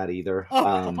like that either.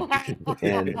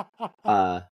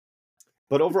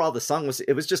 But overall the song was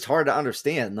just hard to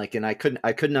understand. Like, and I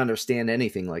couldn't understand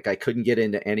anything. Like, I couldn't get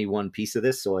into any one piece of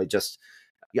this. So I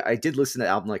did listen to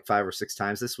the album like 5 or 6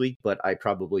 times this week, but I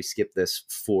probably skipped this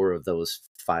 4 of those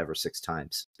 5 or 6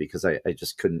 times because I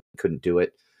just couldn't do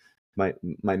it. My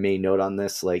main note on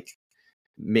this, like,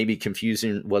 maybe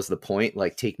confusion was the point.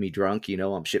 Like, take me drunk,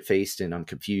 I'm shit faced and I'm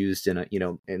confused, and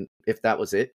and if that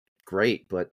was it, great.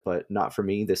 But not for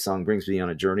me. This song brings me on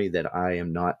a journey that I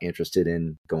am not interested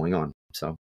in going on.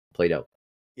 So played out.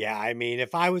 Yeah, I mean,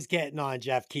 if I was getting on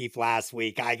Jeff Keefe last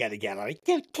week, I got to get on.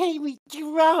 Take me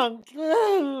drunk.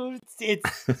 Oh,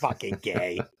 it's fucking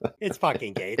gay. It's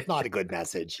fucking gay. It's not a good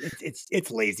message.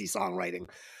 It's lazy songwriting.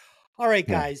 All right,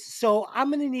 guys. So I'm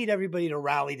going to need everybody to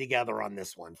rally together on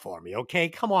this one for me. Okay,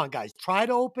 come on, guys. Try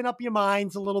to open up your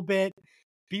minds a little bit.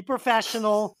 Be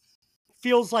professional.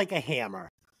 Feels like a hammer.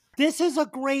 This is a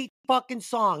great fucking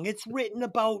song. It's written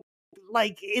about,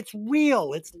 like, it's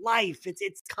real. It's life.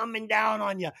 It's coming down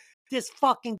on you. This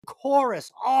fucking chorus.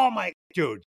 Oh my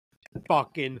dude.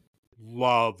 Fucking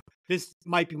love. This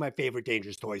might be my favorite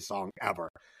Dangerous Toys song ever.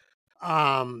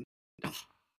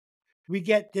 We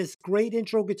get this great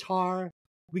intro guitar.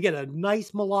 We get a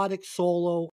nice melodic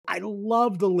solo. I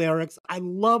love the lyrics. I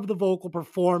love the vocal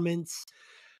performance.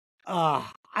 I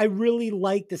really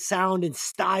like the sound and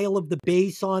style of the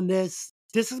bass on this.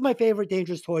 This is my favorite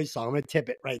Dangerous Toys song. I'm going to tip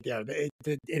it right there. It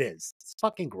is. It's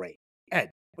fucking great. Ed,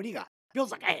 what do you got?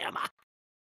 Feels like a hammer.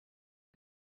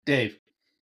 Dave.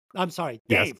 I'm sorry.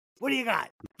 Yes. Dave, what do you got?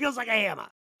 Feels like a hammer.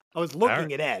 I was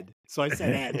looking at Ed, so I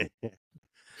said Ed.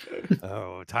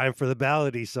 Oh, time for the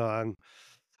ballady song.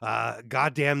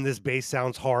 Goddamn, this bass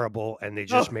sounds horrible, and they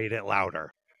just made it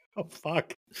louder. Oh,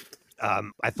 fuck.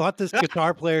 I thought this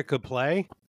guitar player could play.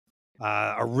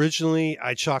 Originally,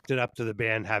 I chalked it up to the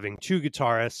band having 2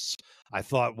 guitarists. I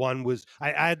thought one was...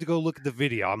 I had to go look at the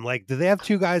video. I'm like, do they have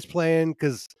 2 guys playing?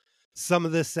 Because some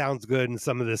of this sounds good and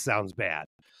some of this sounds bad.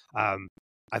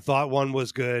 I thought one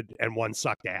was good and one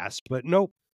sucked ass. But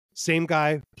nope. Same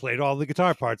guy played all the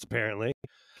guitar parts, apparently.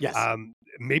 Yes.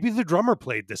 Maybe the drummer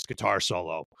played this guitar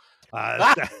solo.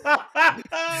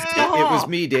 It was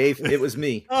me, Dave. It was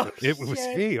me. It was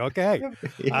me. Okay.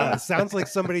 Yeah. Sounds like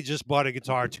somebody just bought a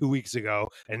guitar 2 weeks ago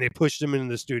and they pushed him into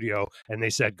the studio and they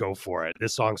said, go for it.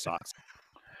 This song sucks.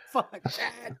 Fuck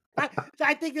that.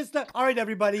 I think it's the... All right,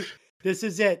 everybody. This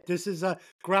is it. This is a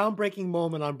groundbreaking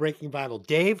moment on Breaking Vinyl.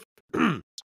 Dave,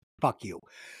 fuck you.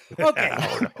 Okay.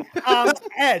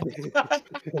 Ed.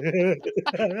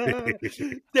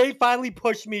 Dave finally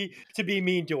pushed me to be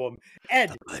mean to him.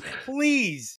 Ed,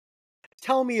 please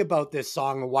tell me about this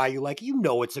song and why you like it. You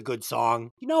know it's a good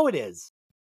song. You know it is.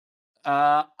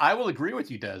 I will agree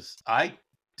with you, Des. I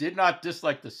did not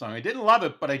dislike this song. I didn't love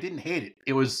it, but I didn't hate it.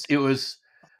 It was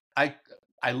I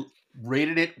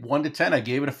rated it 1 to 10. I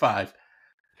gave it a 5.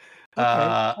 Okay,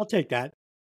 I'll take that.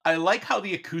 I like how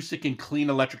the acoustic and clean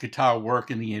electric guitar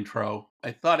work in the intro.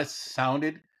 I thought it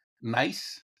sounded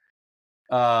nice.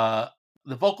 The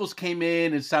vocals came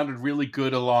in and sounded really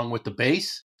good along with the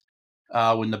bass.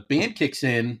 When the band kicks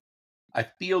in, I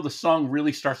feel the song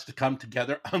really starts to come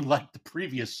together, unlike the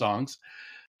previous songs.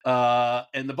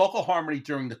 And the vocal harmony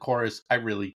during the chorus, I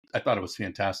thought it was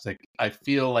fantastic. I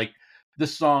feel like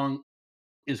this song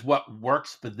is what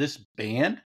works for this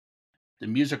band. The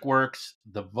music works.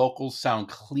 The vocals sound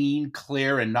clean,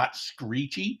 clear, and not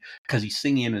screechy because he's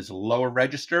singing in his lower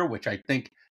register, which I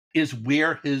think is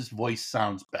where his voice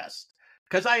sounds best.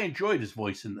 Because I enjoyed his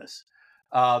voice in this.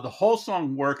 The whole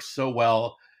song works so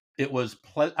well.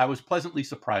 I was pleasantly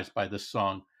surprised by this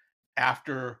song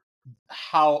after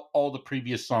how all the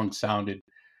previous songs sounded.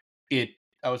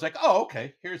 I was like, oh,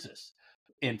 okay, here's this.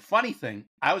 And funny thing,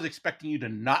 I was expecting you to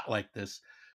not like this,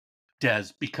 Des,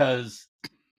 because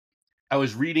I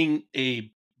was reading a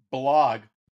blog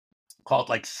called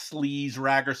like Sleaze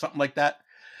Rag or something like that.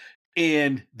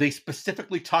 And they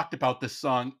specifically talked about this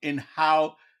song and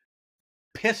how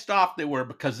pissed off they were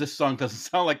because this song doesn't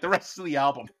sound like the rest of the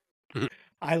album.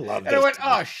 I love And this. I went,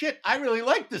 oh shit, I really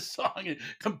like this song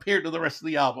compared to the rest of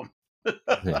the album.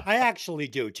 I actually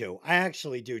do too.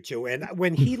 And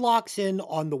when he locks in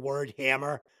on the word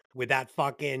hammer with that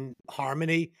fucking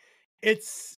harmony,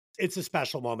 it's a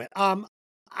special moment.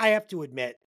 I have to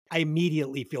admit, I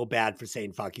immediately feel bad for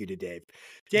saying fuck you to Dave.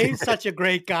 Dave's such a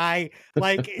great guy.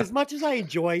 Like, as much as I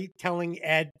enjoy telling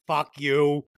Ed, fuck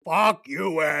you,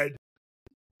 Ed.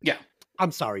 Yeah.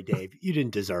 I'm sorry, Dave. You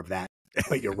didn't deserve that,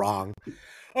 but you're wrong.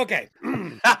 Okay.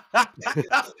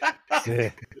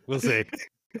 We'll see.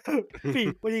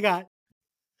 Pete, what do you got?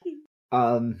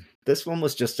 This one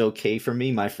was just okay for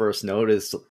me. My first note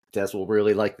is Des will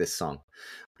really like this song.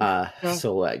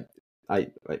 So I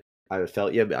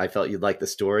felt you'd like the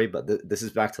story, but this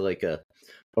is back to like a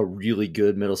really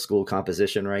good middle school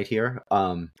composition right here.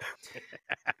 The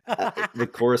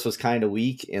chorus was kind of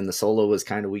weak and the solo was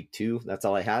kind of weak too. That's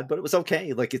all I had, but it was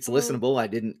okay. Like, it's listenable.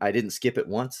 I didn't skip it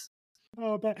once.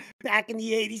 Oh, back in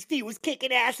the 80s, Pete was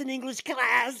kicking ass in English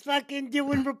class, fucking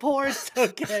doing reports.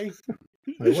 Okay.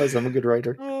 I'm a good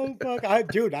writer. Oh, fuck.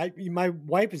 My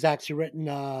wife has actually written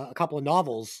a couple of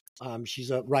novels. She's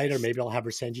a writer. Maybe I'll have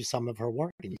her send you some of her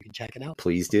work and you can check it out.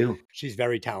 Please do. She's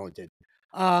very talented.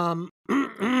 So,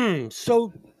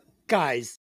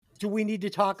 guys, do we need to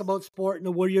talk about sport in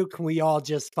the Woodyer? Can we all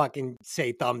just fucking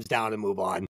say thumbs down and move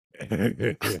on?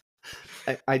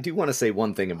 I do want to say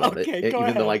one thing about it,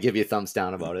 even though I give you a thumbs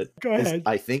down about it. Go ahead.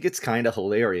 I think it's kind of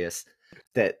hilarious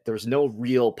that there's no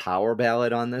real power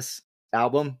ballad on this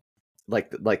album, like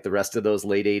the rest of those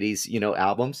late 80s,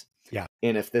 albums. Yeah.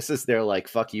 And if this is their like,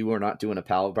 fuck you, we're not doing a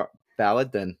power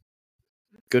ballad, then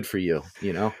good for you,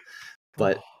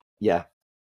 But yeah.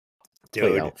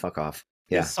 Dude. Fuck off.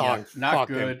 Yeah. This song not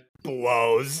good.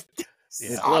 Blows.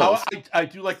 Yeah. I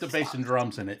do like the bass and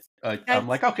drums in it. I'm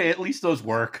like, okay, at least those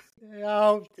work.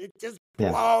 It just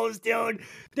blows, dude.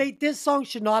 This song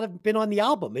should not have been on the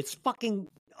album. It's fucking,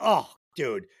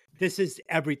 dude. This is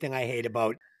everything I hate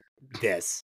about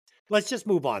this. Let's just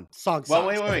move on. Song Well,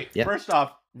 sucks. wait. Yeah. First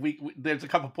off, we there's a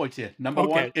couple points here. Number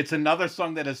one, it's another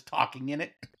song that has talking in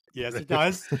it. Yes, it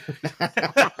does.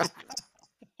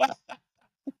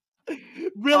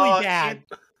 Really bad.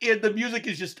 And the music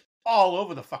is just all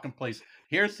over the fucking place.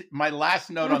 Here's my last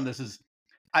note on this is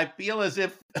I feel as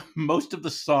if most of the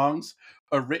songs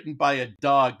are written by a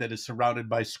dog that is surrounded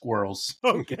by squirrels.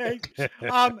 Okay.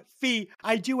 Fee,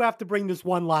 I do have to bring this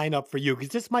one line up for you because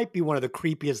this might be one of the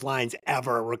creepiest lines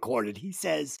ever recorded. He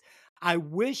says, I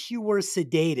wish you were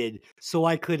sedated so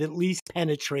I could at least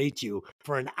penetrate you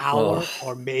for an hour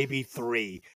or maybe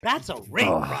 3. That's a rape,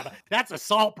 brother. That's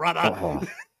assault, brother.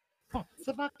 It's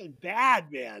a fucking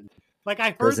bad, man. Like,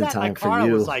 I heard that in my car.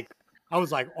 I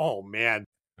was like, oh man,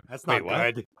 that's not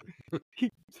good.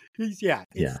 It's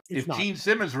if not. Gene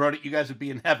Simmons wrote it, you guys would be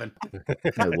in heaven.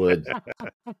 I would.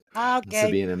 Okay. This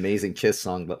would be an amazing Kiss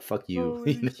song, but fuck you.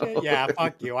 Yeah,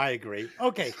 fuck you. I agree.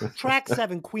 Okay, track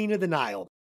 7, Queen of the Nile.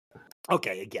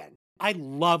 Okay, again, I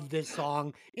love this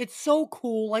song. It's so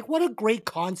cool. Like, what a great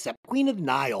concept. Queen of the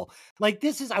Nile. Like,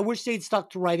 I wish they'd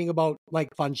stuck to writing about, like,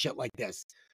 fun shit like this.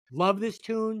 Love this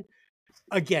tune.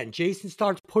 Again, Jason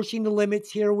starts pushing the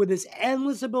limits here with his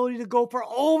endless ability to go for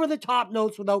over-the-top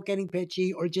notes without getting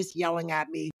pitchy or just yelling at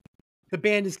me. The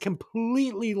band is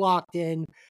completely locked in.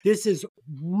 This is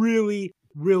really,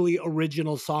 really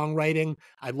original songwriting.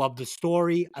 I love the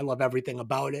story. I love everything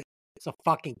about it. It's a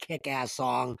fucking kick-ass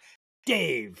song.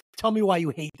 Dave, tell me why you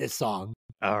hate this song.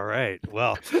 All right.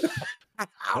 Well.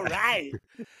 All right.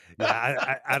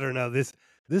 I don't know.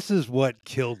 This is what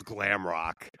killed glam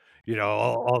rock.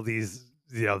 All these,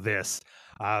 this.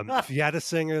 If you had a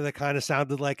singer that kind of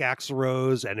sounded like Axl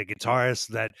Rose and a guitarist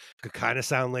that could kind of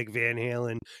sound like Van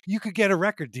Halen, you could get a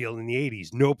record deal in the 80s,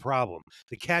 no problem.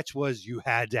 The catch was you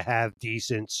had to have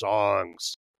decent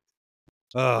songs.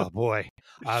 Oh, boy.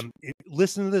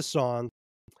 Listen to this song.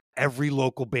 every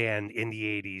local band in the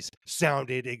 80s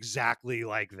sounded exactly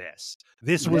like this.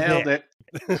 This was Nailed it.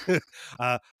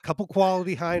 A couple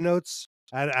quality high notes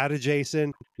out of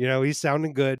Jason. You know, he's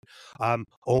sounding good.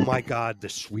 Oh my God, the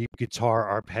sweep guitar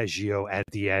arpeggio at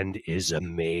the end is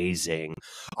amazing.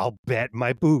 I'll bet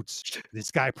my boots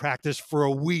this guy practiced for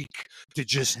a week to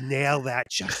just nail that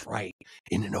just right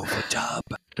in an overdub.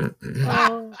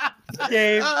 Oh,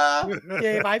 Dave,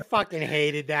 I fucking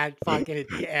hated that fucking at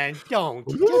the end. Just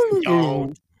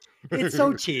don't. It's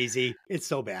so cheesy. It's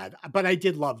so bad. But I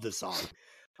did love the song.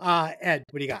 Ed,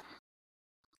 what do you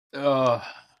got?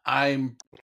 I'm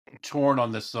torn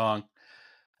on this song.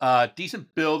 Decent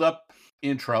build-up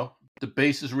intro. The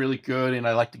bass is really good, and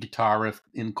I like the guitar riff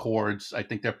in chords. I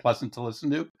think they're pleasant to listen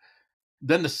to.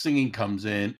 Then the singing comes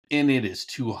in, and it is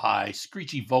too high.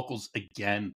 Screechy vocals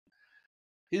again.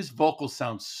 His vocals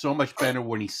sound so much better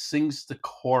when he sings the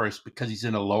chorus because he's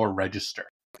in a lower register.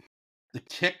 The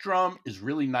kick drum is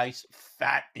really nice,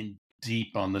 fat, and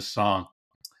deep on this song.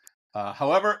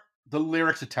 However, the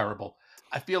lyrics are terrible.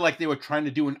 I feel like they were trying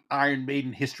to do an Iron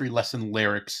Maiden history lesson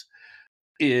lyrics,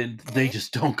 and they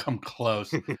just don't come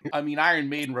close. I mean, Iron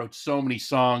Maiden wrote so many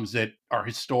songs that are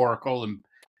historical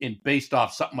and based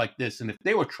off something like this, and if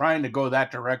they were trying to go that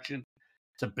direction,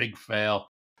 it's a big fail.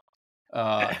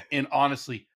 And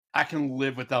honestly, I can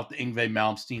live without the Yngwie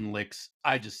Malmsteen licks.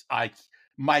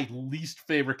 My least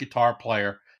favorite guitar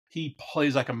player. He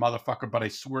plays like a motherfucker, but I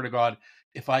swear to God,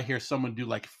 if I hear someone do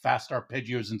like fast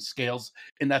arpeggios and scales,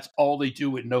 and that's all they do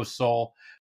with no soul,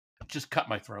 just cut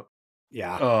my throat.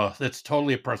 Yeah. That's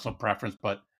totally a personal preference,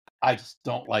 but I just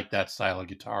don't like that style of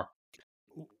guitar.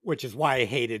 Which is why I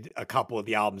hated a couple of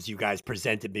the albums you guys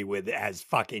presented me with as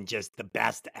fucking just the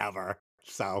best ever.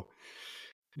 So,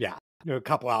 yeah. There are a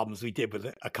couple albums we did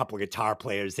with a couple of guitar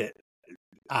players that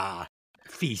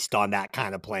feast on that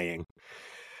kind of playing.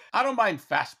 I don't mind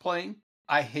fast playing.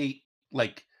 I hate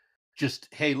like just,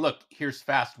 hey, look, here's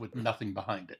fast with nothing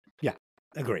behind it. Yeah,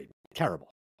 agreed.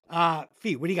 Terrible.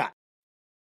 Fee, what do you got?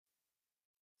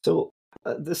 So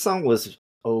this song was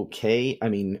okay. I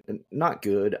mean, not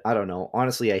good. I don't know.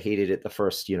 Honestly, I hated it the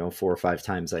first, 4 or 5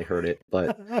 times I heard it.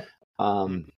 But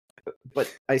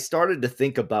but I started to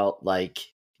think about like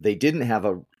they didn't have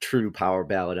a true power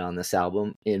ballad on this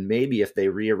album, and maybe if they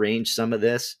rearrange some of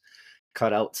this,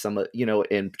 cut out some of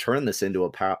and turn this into a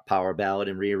power ballad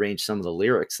and rearrange some of the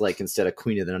lyrics, like instead of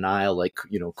Queen of the Nile, like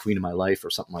Queen of My Life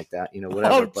or something like that,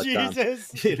 whatever. Oh, but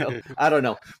Jesus. I don't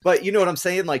know, but you know what I'm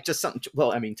saying, like just something.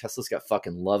 Well, I mean, Tesla's got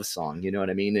fucking Love Song, you know what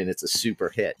I mean, and it's a super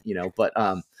hit, but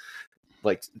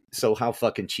like, so how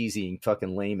fucking cheesy and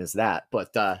fucking lame is that?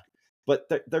 But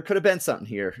there could have been something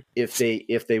here if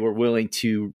they were willing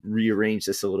to rearrange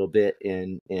this a little bit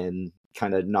and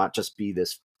kind of not just be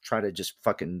this, try to just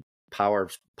fucking power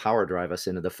drive us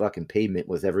into the fucking pavement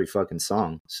with every fucking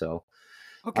song. So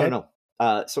okay. I don't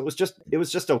know. So it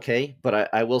was just okay. But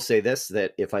I will say this,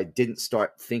 that if I didn't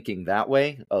start thinking that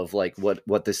way of like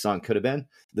what this song could have been,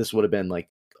 this would have been like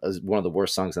one of the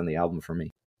worst songs on the album for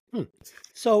me.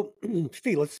 So,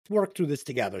 Fee, let's work through this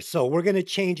together. So we're going to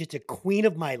change it to Queen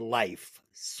of My Life.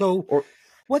 So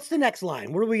what's the next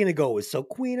line? Where are we going to go with? So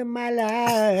Queen of My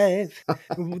Life.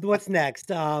 What's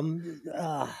next?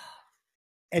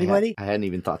 Anybody? I hadn't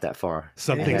even thought that far.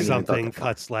 Something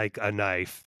cuts like a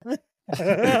knife.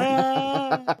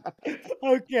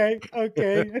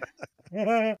 Okay.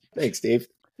 Thanks, Dave.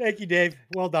 Thank you, Dave.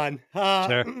 Well done.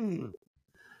 Sure.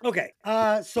 Okay.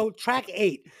 So track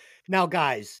 8. Now,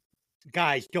 guys,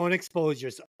 don't expose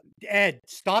yourself. Ed,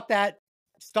 stop that.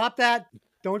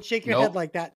 Don't shake your head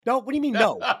like that. No, what do you mean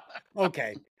no?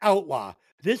 Okay. Outlaw.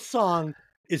 This song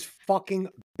is fucking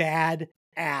bad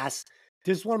ass.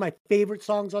 This is one of my favorite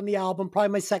songs on the album, probably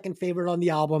my second favorite on the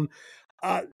album.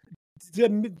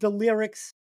 The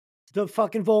lyrics, the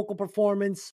fucking vocal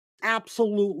performance,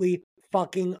 absolutely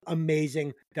fucking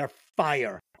amazing. They're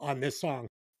fire on this song.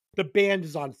 The band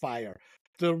is on fire.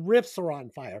 The riffs are on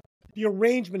fire. The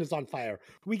arrangement is on fire.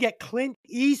 We get Clint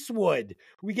Eastwood.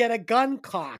 We get a gun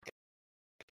cock.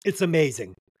 It's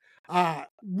amazing.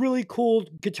 Really cool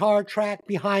guitar track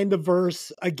behind the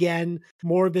verse. Again,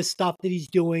 more of this stuff that he's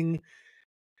doing.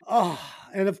 Oh,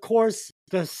 and of course,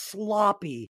 the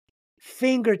sloppy,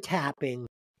 finger tapping,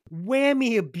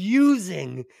 whammy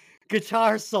abusing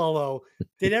guitar solo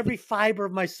that every fiber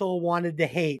of my soul wanted to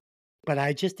hate, but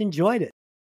I just enjoyed it.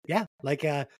 Yeah, like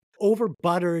a over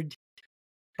buttered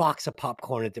box of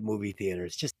popcorn at the movie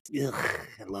theaters. Just,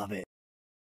 I love it.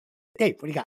 Dave, what do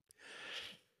you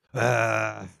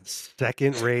got?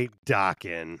 Second rate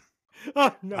Dokken.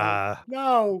 Oh, no.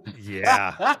 No.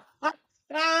 Yeah.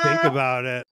 Think about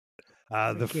it.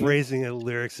 The phrasing of the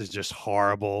lyrics is just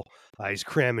horrible. He's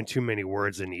cramming too many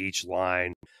words in each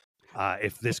line.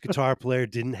 If this guitar player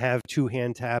didn't have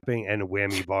two-hand tapping and a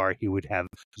whammy bar, he would have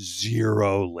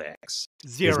 0 licks.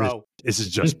 Zero. This is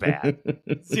just bad.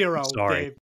 Zero, Sorry.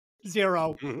 Dave.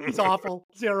 Zero. He's awful.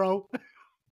 Zero.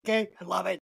 Okay, I love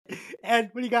it. Ed,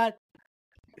 what do you got?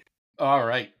 All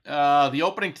right. The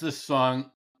opening to this song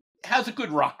has a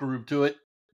good rock groove to it.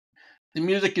 The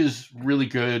music is really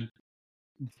good,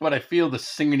 but I feel the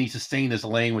singer needs to stay in his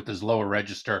lane with his lower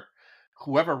register.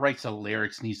 Whoever writes the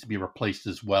lyrics needs to be replaced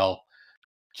as well.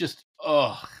 Just,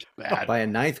 bad. By a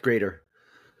 9th grader.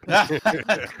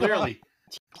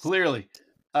 Clearly.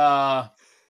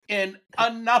 And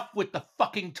enough with the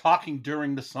fucking talking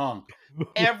during the song.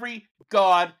 Every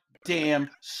goddamn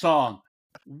song.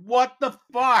 What the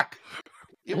fuck?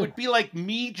 It would be like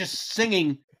me just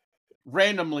singing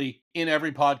randomly in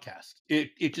every podcast.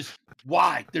 It just,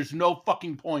 why? There's no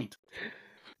fucking point.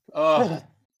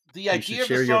 The idea of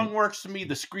the song works to me.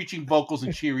 The screeching vocals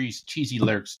and cheesy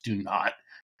lyrics do not.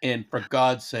 And for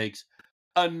God's sakes,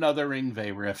 another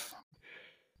Yngwie riff.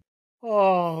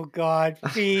 Oh, God.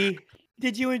 Fee,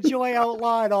 did you enjoy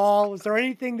Outlaw at all? Was there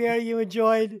anything there you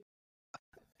enjoyed?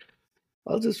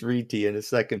 I'll just read to you in a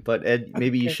second, but Ed,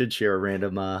 maybe you should share a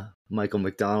random Michael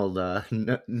McDonald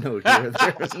note here.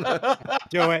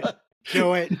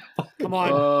 Do it. Come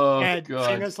on, Ed, God.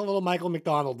 sing us a little Michael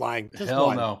McDonald line. Just Hell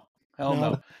one.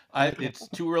 no. It's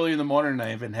too early in the morning and I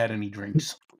haven't had any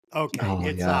drinks. Okay,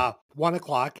 it's 1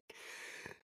 o'clock.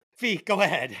 Fee, go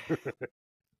ahead.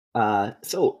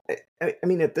 So, I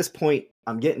mean, at this point,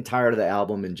 I'm getting tired of the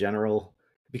album in general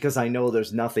because I know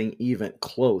there's nothing even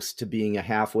close to being a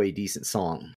halfway decent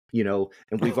song, you know,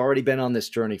 and we've already been on this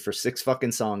journey for 6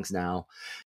 fucking songs now,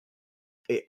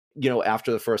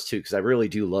 after the first 2, because I really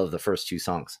do love the first 2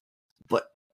 songs, but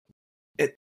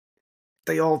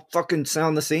they all fucking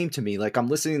sound the same to me. Like, I'm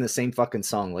listening to the same fucking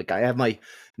song. Like, I have my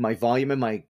volume in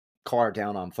my car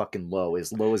down on fucking low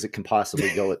as it can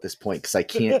possibly go at this point because I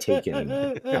can't take it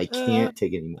anymore. I can't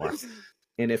take it anymore.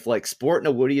 And if like Sportin'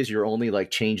 a Woody is your only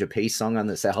like change of pace song on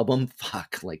this album,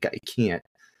 fuck, like I can't.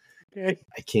 Okay.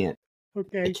 I can't.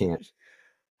 Okay. I can't.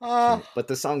 But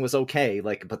the song was okay.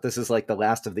 Like, but this is like the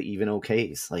last of the even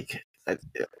okays. Like, I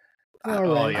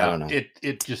don't know.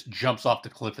 It just jumps off the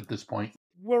cliff at this point.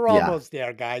 We're almost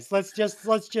there, guys. Let's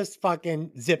just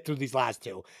fucking zip through these last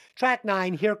 2. Track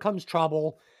 9, Here Comes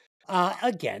Trouble.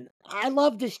 Again, I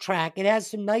love this track. It has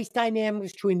some nice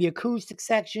dynamics between the acoustic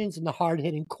sections and the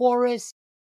hard-hitting chorus.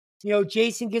 You know,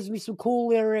 Jason gives me some cool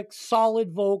lyrics,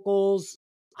 solid vocals.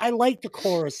 I like the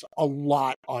chorus a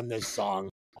lot on this song.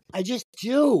 I just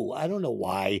do. I don't know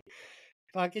why.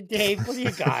 Fucking Dave, what do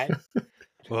you got?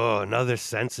 Oh, another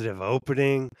sensitive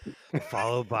opening,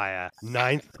 followed by a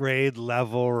 9th grade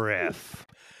level riff.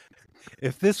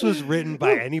 If this was written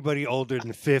by anybody older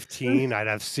than 15, I'd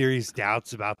have serious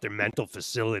doubts about their mental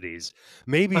facilities.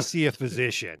 Maybe see a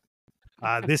physician.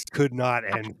 This could not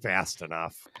end fast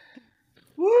enough.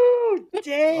 Woo,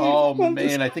 Dave! Oh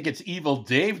man, I think it's Evil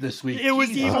Dave this week. It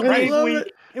was Evil Dave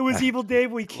week. It was Evil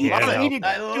Dave week.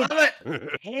 I love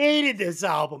it. Hated this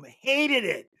album. Hated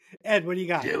it. Ed, what do you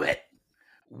got? Do it.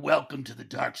 Welcome to the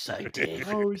dark side, Dave.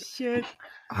 Oh shit.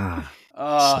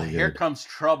 Here Comes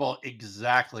Trouble.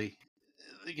 Exactly.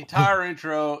 The guitar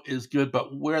intro is good,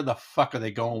 but where the fuck are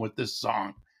they going with this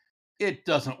song? It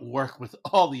doesn't work with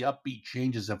all the upbeat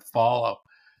changes that follow.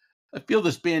 I feel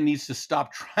this band needs to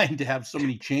stop trying to have so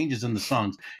many changes in the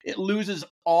songs. It loses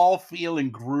all feel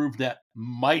and groove that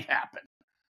might happen.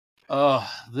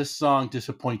 This song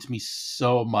disappoints me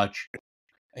so much.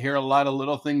 I hear a lot of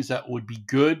little things that would be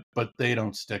good, but they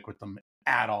don't stick with them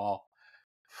at all.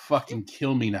 Fucking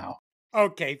kill me now.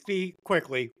 Okay, Fee,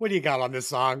 quickly, what do you got on this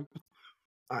song?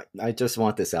 I just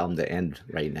want this album to end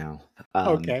right now.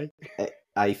 Okay.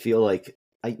 I feel like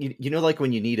like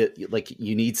when you need it, like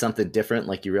you need something different,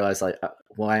 like you realize like,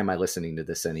 why am I listening to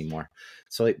this anymore?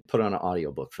 So I put on an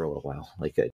audiobook for a little while.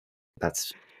 Like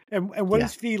that's. And what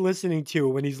is Fee listening to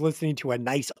when he's listening to a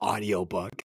nice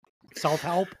audiobook?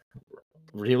 Self-help?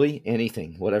 Really?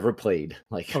 Anything, whatever played,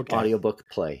 like audiobook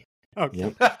play. Okay.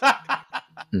 Yep.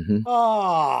 Mm-hmm.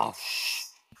 Oh,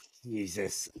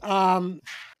 Jesus.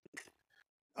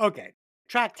 Okay.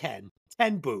 Track 10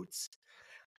 Boots.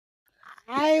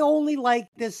 I only like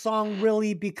this song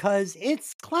really because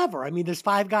it's clever. I mean, there's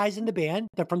 5 guys in the band.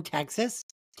 They're from Texas.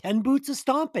 10 boots a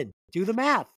stomping. Do the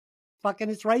math. Fucking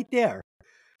it's right there.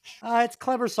 It's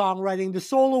clever songwriting. The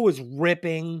solo is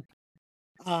ripping.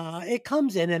 It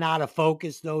comes in and out of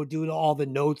focus, though, due to all the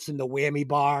notes in the whammy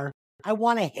bar. I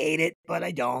want to hate it, but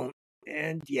I don't.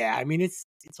 And yeah, I mean, it's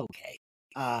okay.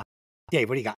 Dave,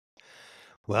 what do you got?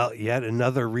 Well, yet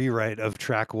another rewrite of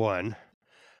track one.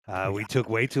 We took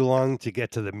way too long to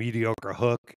get to the mediocre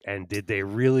hook, and did they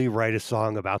really write a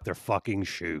song about their fucking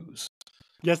shoes?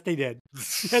 Yes, they did.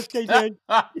 Yes, they did.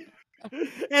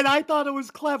 And I thought it was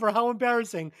clever. How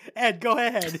embarrassing. Ed, go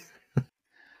ahead.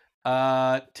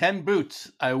 10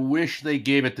 boots. I wish they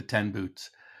gave it the 10 boots.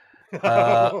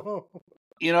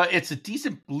 It's a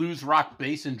decent blues rock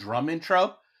bass and drum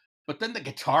intro, but then the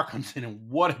guitar comes in, and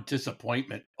what a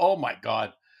disappointment. Oh my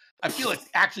God. I feel it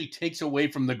actually takes away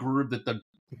from the groove that the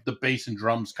bass and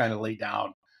drums kind of lay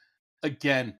down.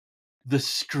 Again, the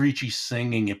screechy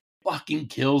singing, it fucking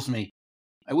kills me.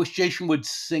 I wish Jason would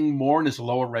sing more in his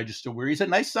lower register where he's a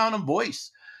nice sounding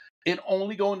voice, and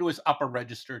only go into his upper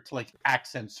register to like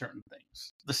accent certain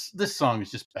things. This song is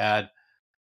just bad.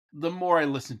 The more I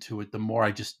listen to it, the more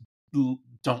I just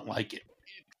don't like it.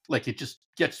 Like, it just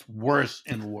gets worse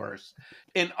and worse.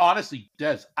 And honestly,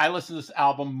 Des, I listen to this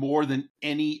album more than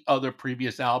any other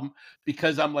previous album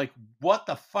because I'm like, what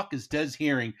the fuck is Des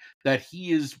hearing that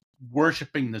he is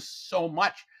worshiping this so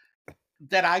much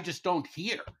that I just don't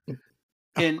hear?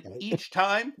 And each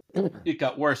time it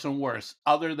got worse and worse,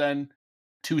 other than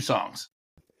 2 songs.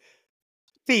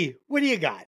 Fee, what do you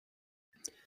got?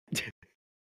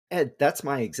 Ed, that's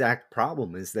my exact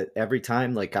problem, is that every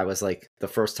time, like, I was like, the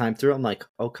first time through, I'm like,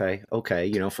 okay,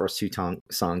 first 2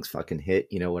 songs fucking hit,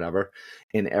 whatever.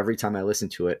 And every time I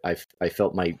listened to it, I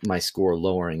felt my score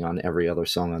lowering on every other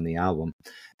song on the album.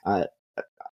 I'm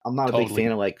not a big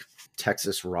fan of like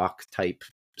Texas rock type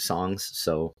songs,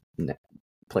 so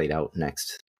played out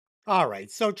next. All right,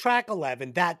 so track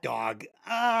 11, That Dog.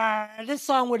 This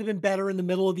song would have been better in the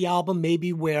middle of the album,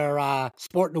 maybe where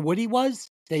Sportin' a Woody was.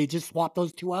 They just swapped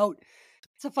those 2 out.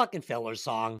 It's a fucking filler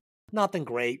song. Nothing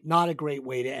great. Not a great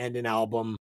way to end an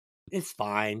album. It's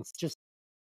fine. It's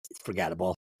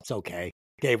forgettable. It's okay.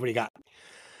 Dave, what do you got?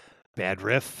 Bad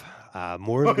riff.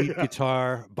 More lead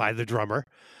guitar by the drummer.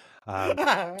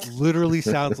 Literally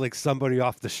sounds like somebody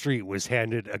off the street was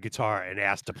handed a guitar and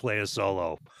asked to play a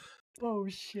solo. Oh,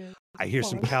 shit. I hear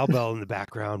some cowbell in the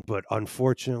background, but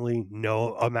unfortunately,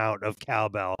 no amount of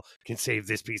cowbell can save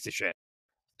this piece of shit.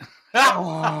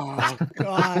 Oh,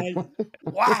 God.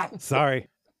 Wow. Sorry.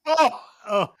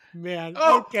 Oh, man.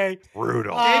 Okay.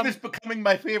 Brutal. Dave is becoming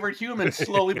my favorite human,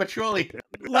 slowly but surely.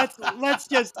 Let's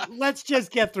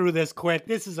just get through this quick.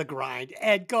 This is a grind.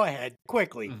 Ed, go ahead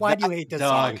quickly. Why do you hate this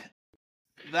song?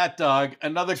 That Dog,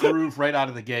 another groove right out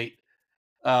of the gate.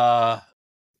 The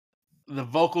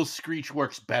vocal screech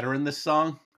works better in this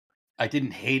song. I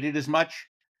didn't hate it as much.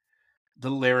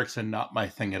 The lyrics are not my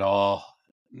thing at all.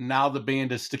 Now the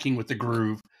band is sticking with the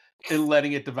groove and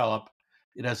letting it develop.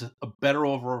 It has a better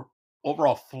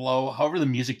overall flow. However, the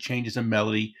music changes in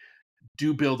melody.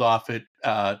 Don't build off it,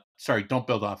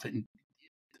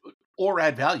 or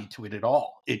add value to it at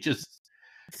all. It just,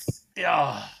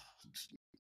 Yeah.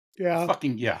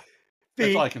 Fucking yeah.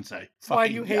 That's all I can say. Why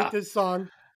do you hate this song?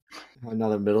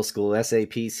 Another middle school essay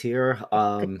piece here.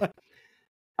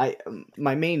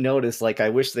 My main note is, like, I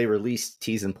wish they released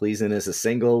Tease and Pleasin' as a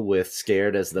single with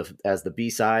Scared as the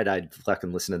B-side. I'd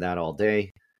fucking listen to that all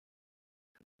day.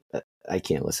 I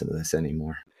can't listen to this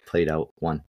anymore. Played out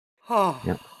 1.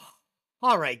 Yep.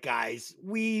 All right, guys.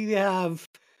 We have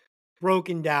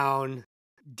broken down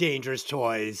Dangerous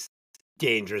Toys.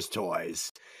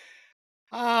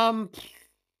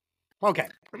 Okay.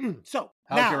 So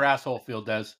how's your asshole feel,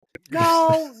 Des?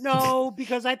 No,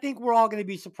 because I think we're all going to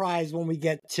be surprised when we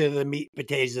get to the meat and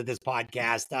potatoes of this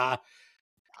podcast.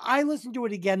 I listened to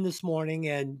it again this morning,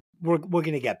 and we're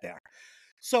going to get there.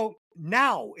 So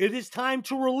now it is time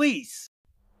to release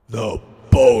the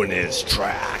bonus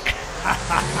track.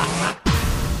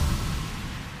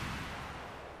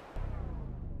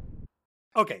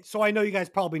 Okay, so I know you guys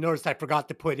probably noticed I forgot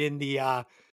to put in the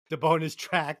bonus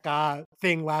track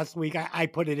thing last week. I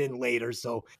put it in later,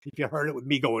 so if you heard it with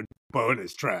me going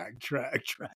bonus track,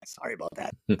 sorry about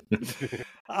that.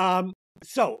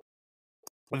 So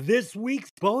this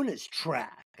week's bonus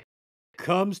track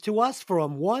comes to us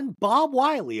from one Bob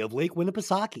Wiley of Lake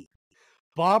Winnipesaukee.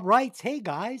 Bob writes, "Hey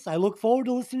guys, I look forward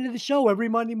to listening to the show every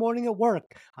Monday morning at work.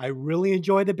 I really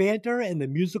enjoy the banter and the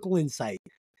musical insight.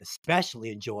 Especially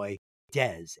enjoy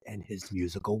Des and his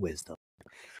musical wisdom.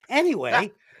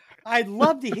 Anyway, I'd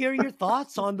love to hear your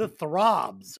thoughts on the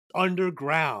Throbs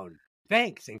Underground.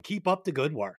 Thanks, and keep up the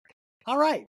good work." All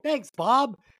right. Thanks,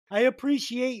 Bob. I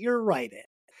appreciate your writing.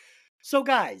 So,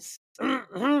 guys,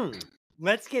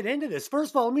 let's get into this.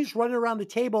 First of all, let me just run around the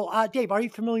table. Dave, are you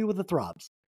familiar with the Throbs?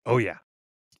 Oh, yeah.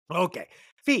 Okay.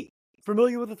 Fee,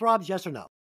 familiar with the Throbs, yes or no?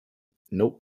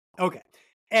 Nope. Okay.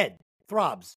 Ed,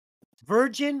 Throbs,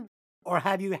 virgin or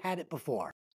have you had it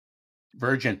before?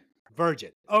 Virgin.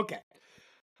 Okay.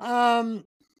 All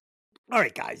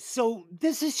right, guys. So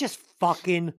this is just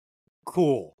fucking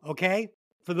cool. Okay.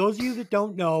 For those of you that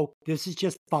don't know, this is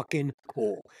just fucking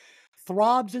cool.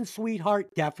 Throbs and Sweetheart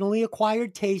definitely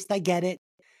acquired taste. I get it.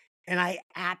 And I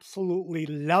absolutely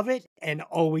love it and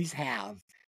always have.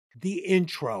 The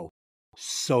intro,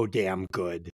 so damn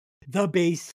good. The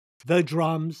bass, the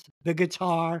drums, the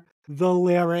guitar, the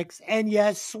lyrics, and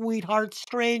yes, Sweetheart's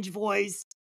strange voice.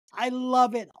 I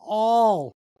love it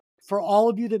all. For all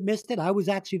of you that missed it, I was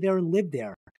actually there and lived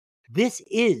there. This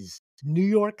is New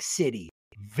York City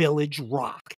Village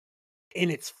Rock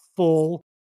in its full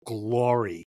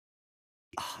glory.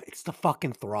 It's the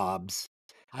fucking Throbs.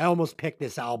 I almost picked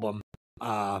this album,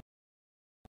 and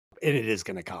it is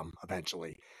going to come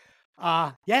eventually.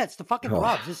 Yeah, it's the fucking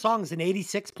Throbs. This song is an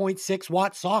 86.6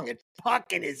 watt song. It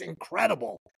fucking is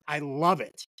incredible. I love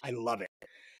it.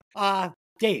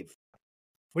 Dave,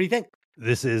 what do you think?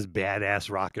 This is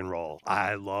badass rock and roll.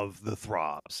 I love the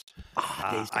Throbs.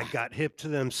 I got hip to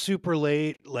them super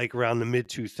late, like around the mid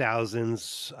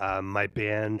 2000s. My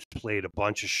band played a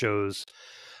bunch of shows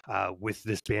with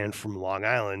this band from Long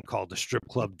Island called the Strip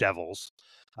Club Devils.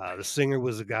 The singer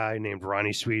was a guy named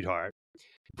Ronnie Sweetheart.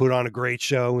 Put on a great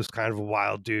show, was kind of a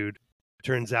wild dude.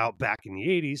 Turns out back in the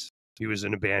 80s, he was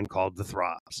in a band called the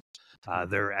Throbs.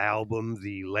 Their album,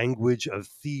 The Language of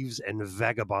Thieves and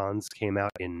Vagabonds, came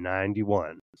out in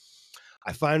 91.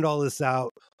 I find all this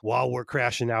out while we're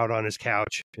crashing out on his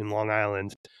couch in Long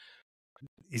Island.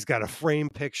 He's got a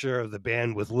framed picture of the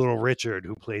band with Little Richard,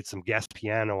 who played some guest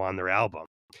piano on their album.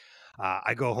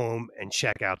 I go home and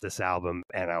check out this album,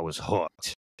 and I was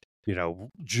hooked.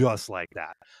 Just like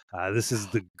that. This is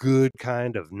the good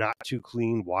kind of not too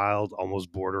clean, wild,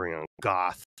 almost bordering on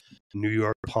goth, New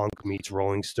York punk meets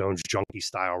Rolling Stones junkie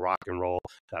style rock and roll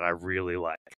that I really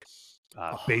like.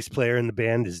 Bass player in the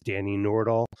band is Danny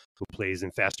Nordahl, who plays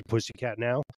in Faster Pussycat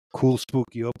now. Cool,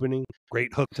 spooky opening,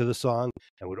 great hook to the song,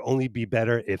 and would only be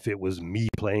better if it was me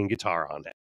playing guitar on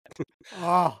it.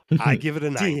 I give it a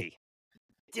 90.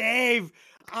 Dave,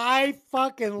 I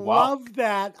fucking love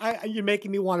that. You're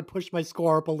making me want to push my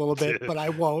score up a little bit, but I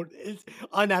won't. It's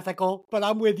unethical, but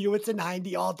I'm with you. It's a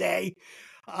 90 all day.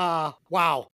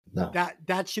 Wow. No.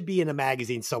 That should be in a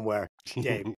magazine somewhere,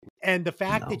 Dave. And the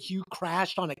fact that you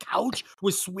crashed on a couch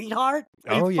with Sweetheart?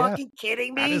 Are you fucking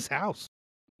kidding me? At his house.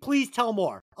 Please tell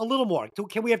more. A little more.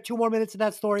 Can we have 2 more minutes of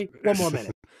that story? 1 more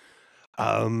minute.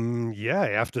 Yeah,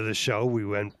 after the show, we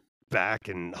went back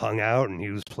and hung out, and he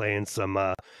was playing some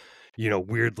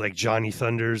weird like Johnny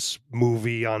Thunders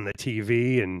movie on the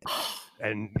TV,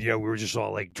 and we were just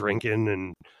all like drinking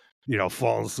and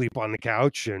falling asleep on the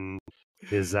couch, and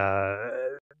his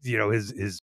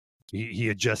he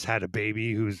had just had a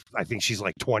baby who's, I think she's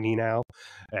like 20 now,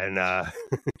 and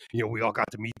we all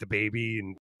got to meet the baby,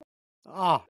 and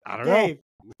I don't know.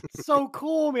 So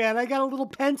cool, man. I got a little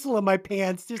pencil in my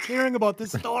pants just hearing about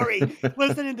this story,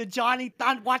 listening to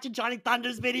watching Johnny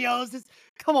Thunder's videos.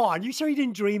 Come on, you sure you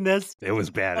didn't dream this? It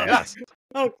was badass.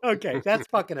 Okay, that's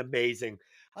fucking amazing.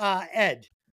 Ed,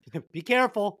 be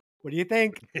careful. What do you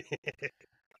think?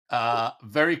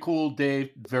 Very cool, Dave.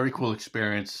 Very cool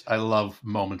experience. I love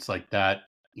moments like that.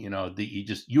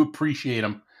 You appreciate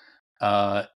them.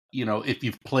 If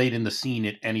you've played in the scene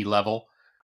at any level,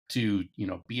 to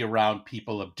be around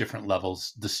people of different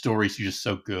levels, the stories are just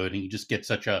so good, and you just get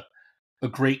such a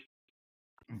great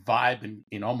vibe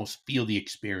and almost feel the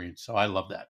experience. So I love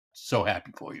that. So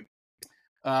happy for you.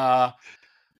 I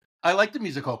like the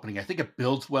music opening. I think it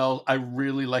builds well. I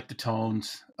really like the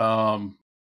tones. I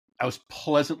was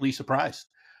pleasantly surprised.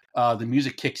 The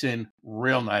music kicks in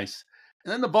real nice,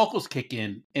 and then the vocals kick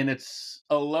in, and it's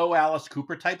a low Alice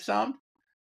Cooper type sound.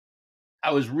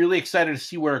 I was really excited to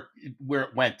see where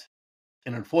it went.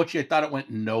 And unfortunately, I thought it went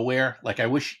nowhere. Like, I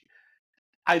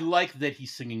like that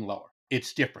he's singing lower.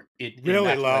 It's different.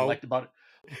 Really low. What I liked about it.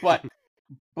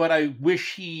 But I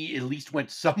wish he at least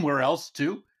went somewhere else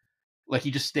too. Like,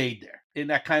 he just stayed there. And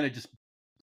that kind of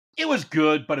it was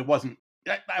good, but it wasn't,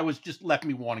 I was just left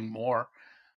me wanting more.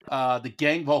 The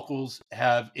gang vocals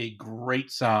have a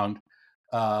great sound,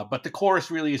 but the chorus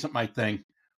really isn't my thing.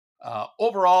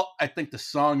 Overall, I think the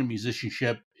song and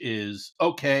musicianship is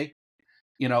okay.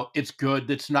 It's good.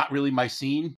 That's not really my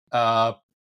scene, but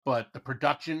the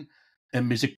production and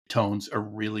music tones are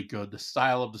really good. The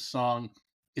style of the song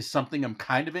is something I'm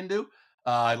kind of into.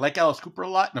 I like Alice Cooper a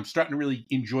lot, and I'm starting to really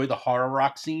enjoy the horror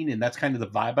rock scene, and that's kind of the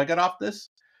vibe I got off this.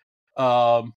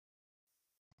 I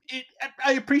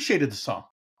appreciated the song.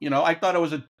 I thought it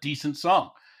was a decent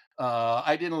song.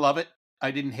 I didn't love it.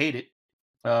 I didn't hate it.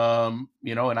 And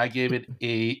I gave it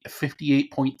a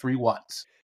 58.3 watts.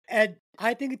 Ed,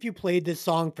 I think if you played this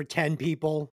song for 10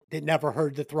 people that never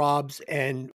heard the Throbs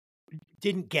and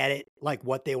didn't get it, like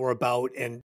what they were about,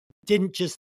 and didn't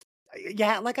just,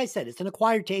 yeah, like I said, it's an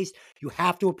acquired taste. You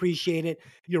have to appreciate it.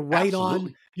 You're right on.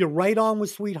 Absolutely. You're right on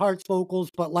with Sweetheart's vocals,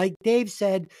 but like Dave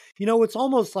said, it's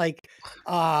almost like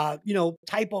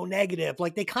typo negative.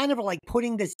 Like they kind of are like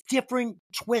putting this different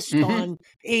twist on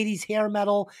 80s hair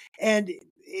metal. And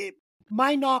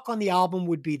my knock on the album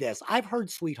would be this. I've heard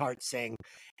Sweetheart sing,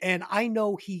 and I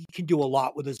know he can do a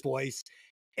lot with his voice.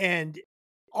 And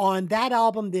on that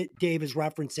album that Dave is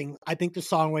referencing, I think the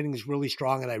songwriting is really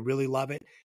strong and I really love it.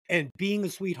 And being a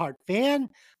Sweetheart fan,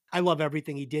 I love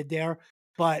everything he did there.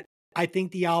 But I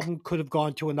think the album could have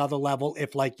gone to another level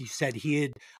if, like you said, he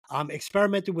had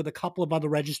experimented with a couple of other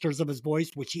registers of his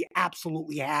voice, which he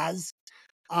absolutely has.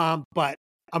 But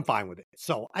I'm fine with it.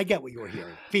 So I get what you were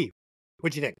hearing. Fee,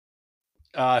 what'd you think?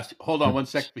 Hold on one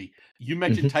sec, Fee. You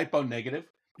mentioned typo negative.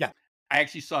 Yeah. I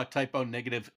actually saw typo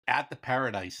negative at the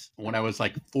Paradise when I was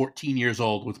like 14 years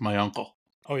old with my uncle.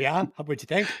 Oh, yeah? What'd you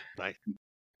think? Nice.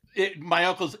 My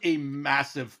uncle's a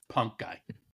massive punk guy.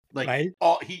 Like right?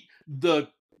 The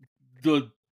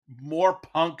more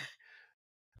punk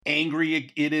angry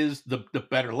it is, the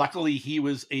better. Luckily, he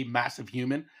was a massive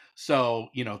human. So,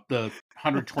 the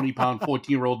 120-pound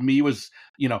 14-year-old me was,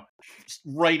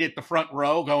 right at the front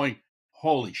row going,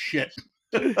 holy shit.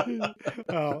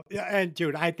 Oh, yeah, and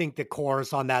dude, I think the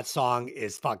chorus on that song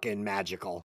is fucking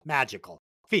magical. Magical.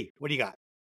 Fee, what do you got?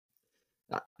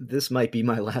 This might be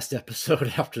my last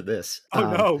episode after this. Oh,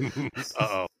 no.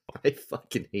 Uh-oh. I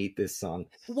fucking hate this song.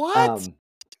 What?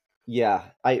 Yeah,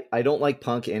 I don't like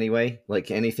punk anyway.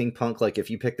 Like anything punk. Like if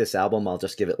you pick this album, I'll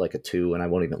just give it like a 2 and I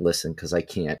won't even listen because I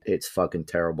can't. It's fucking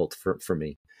terrible for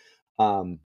me.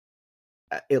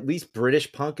 At least British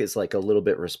punk is like a little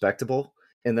bit respectable.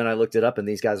 And then I looked it up and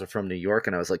these guys are from New York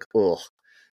and I was like, ugh.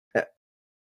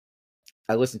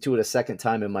 I listened to it a second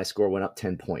time and my score went up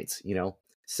 10 points,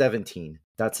 17.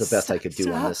 That's the best I could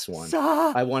do on this one.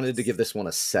 I wanted to give this one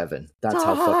a 7. That's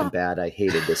how fucking bad I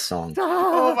hated this song.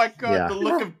 Oh my God. Yeah. The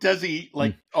look of Desi,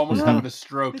 like almost having a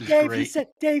stroke is Dave, great.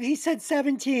 He said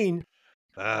 17.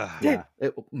 Yeah.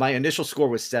 My initial score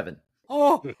was 7.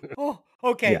 Oh,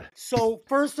 okay. Yeah. So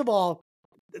first of all,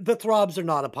 the Throbs are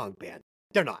not a punk band.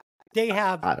 They're not. They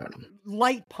have I don't know.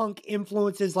 light punk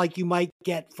influences like you might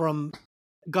get from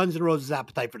Guns N' Roses'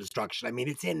 Appetite for Destruction. I mean,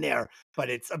 it's in there, but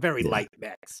it's a very light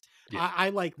mix. Yeah. I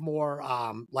like more,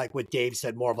 like what Dave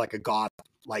said, more of like a goth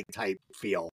like type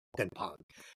feel than punk.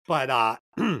 But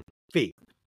Fee.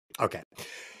 Okay.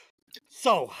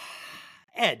 So,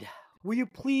 Ed, will you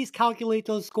please calculate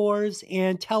those scores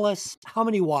and tell us how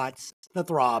many watts the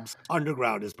Throbs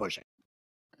Underground is pushing?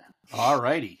 All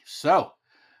righty. So,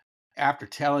 after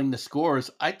telling the scores,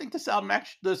 I think this album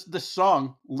actually, this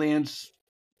song lands,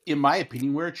 in my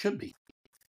opinion, where it should be,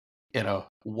 at a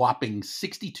whopping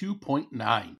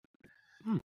 62.9.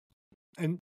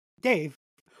 And Dave,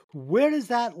 where does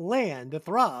that land the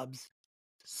Throbs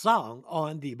song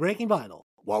on the Breaking Vinyl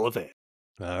Wall of Fame?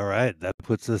 All right, that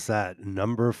puts us at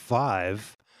number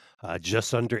 5,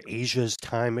 just under Asia's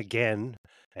Time Again,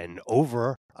 and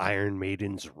over Iron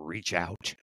Maiden's Reach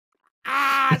Out.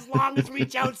 As long as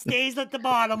Reach Out stays at the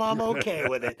bottom, I'm okay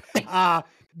with it.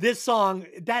 This song,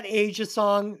 that Asia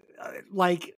song,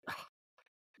 like,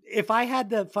 if I had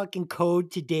the fucking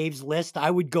code to Dave's list, I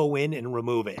would go in and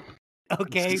remove it.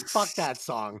 Okay, fuck that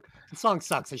song. The song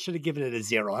sucks. I should have given it a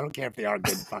 0. I don't care if they are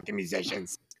good fucking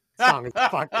musicians. The song is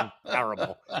fucking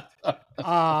terrible.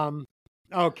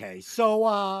 Okay,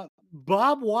 so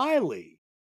Bob Wiley,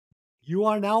 you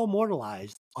are now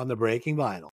immortalized on the Breaking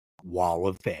Vinyl Wall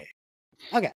of Fame.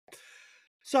 Okay,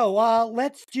 so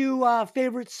let's do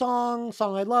favorite song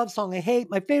I love, song I hate.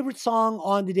 My favorite song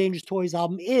on the Dangerous Toys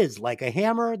album is Like a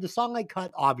Hammer. The song I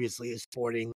cut, obviously, is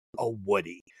Sporting a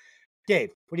Woody.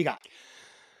 Dave, what do you got?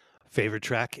 Favorite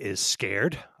track is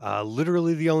Scared.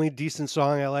 Literally the only decent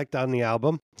song I liked on the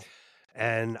album.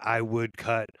 And I would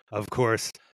cut, of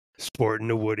course,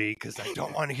 Sporting a Woody because I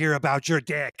don't want to hear about your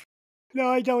dick. No,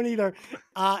 I don't either.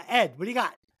 Ed, what do you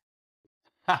got?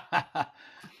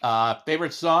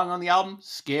 Favorite song on the album?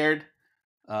 Scared.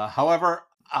 However,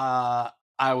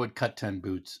 I would cut 10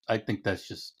 Boots. I think that's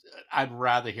just, I'd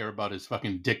rather hear about his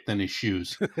fucking dick than his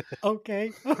shoes.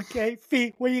 Okay.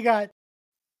 Fee, what do you got?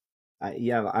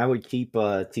 I would keep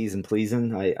Teasin'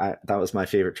 Pleasin'. That was my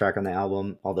favorite track on the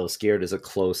album, although Scared is a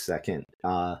close second.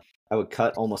 I would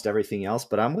cut almost everything else,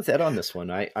 but I'm with Ed on this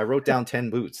one. I wrote down 10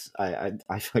 Boots. I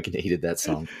fucking hated that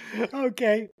song.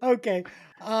 Okay.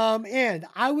 And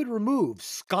I would remove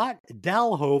Scott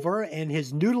Dalhover and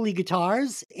his noodly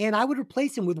guitars, and I would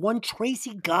replace him with one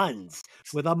Tracy Guns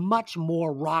with a much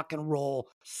more rock and roll,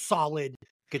 solid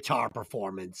guitar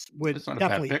performance. Would That's not a bad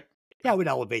definitely, pick. yeah, would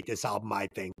elevate this album, I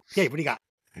think. Dave, what do you got?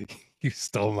 You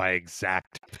stole my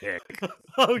exact pick.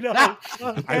 Oh no.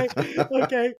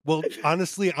 Okay. Well,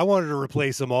 honestly, I wanted to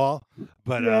replace them all,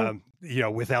 but Yeah.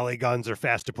 with LA Guns or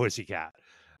Faster Pussycat,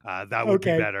 that would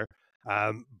be better.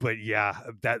 But yeah,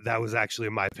 that was actually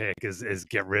my pick is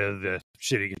get rid of the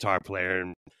shitty guitar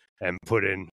player and put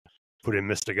in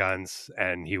Mr. Guns,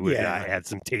 and he would add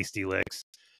some tasty licks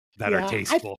that are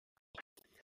tasteful.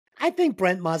 I think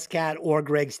Brent Muscat or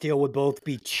Greg Steele would both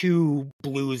be too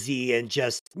bluesy and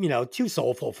just, too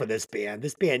soulful for this band.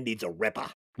 This band needs a ripper.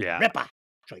 Yeah. Ripper.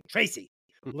 Like Tracy.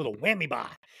 A little whammy bar.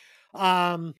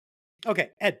 Okay,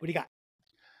 Ed, what do you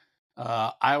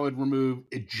got? I would remove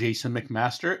Jason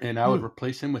McMaster and I would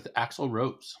replace him with Axl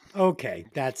Rose. Okay,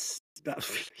 that's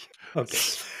okay.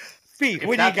 Steve, If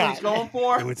what do you that's got? what he's going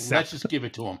for, let's just give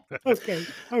it to him.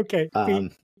 Okay.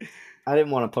 I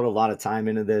didn't want to put a lot of time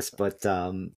into this, but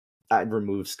I'd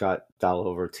remove Scott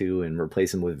Dalhover too and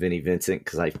replace him with Vinnie Vincent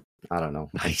because I don't know.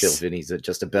 Nice. I feel Vinny's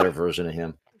just a better version of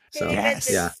him. So yeah.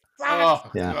 Oh,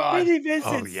 Yeah. God. Vinnie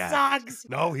Vincent sucks.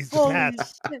 No, he's the Holy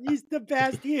best. shit, he's the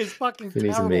best. He is fucking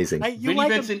Vinny's terrible. amazing. Vinnie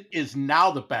Vincent is now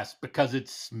the best because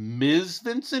it's Ms.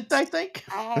 Vincent, I think.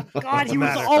 Oh God, he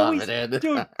was always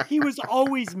dude. He was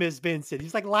always Ms. Vincent.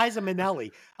 He's like Liza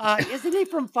Minnelli. Isn't he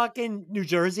from fucking New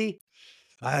Jersey?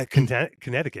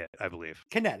 Connecticut, I believe.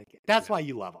 Connecticut. That's why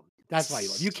you love him. That's why you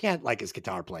love him. You can't like his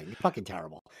guitar playing. You're fucking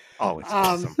terrible. Oh, it's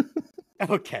awesome.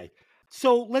 Okay.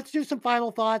 So let's do some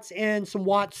final thoughts and some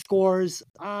Watt scores.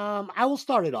 I will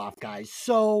start it off, guys.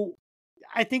 So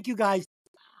I think you guys,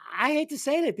 I hate to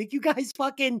say it, I think you guys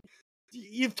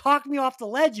you've talked me off the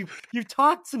ledge. You've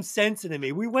talked some sense into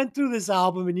me. We went through this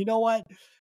album, and you know what?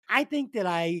 I think that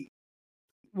I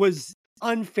was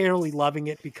unfairly loving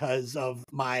it because of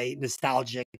my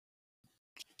nostalgic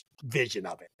vision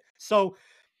of it. So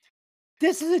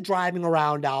this is a driving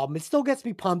around album. It still gets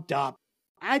me pumped up.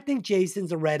 I think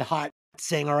Jason's a red hot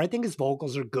singer. I think his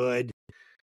vocals are good.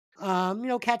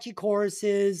 Catchy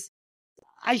choruses.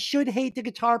 I should hate the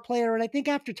guitar player, and I think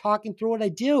after talking through it, I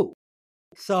do.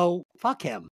 So fuck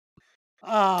him.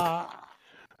 I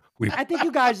think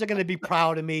you guys are going to be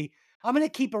proud of me. I'm going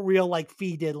to keep it real like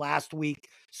Fee did last week.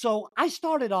 So I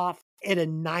started off at a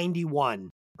 91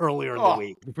 earlier in the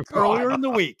week. Earlier in the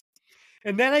week.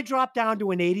 And then I dropped down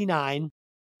to an 89.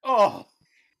 Oh.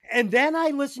 And then I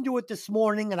listened to it this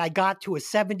morning and I got to a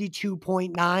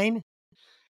 72.9.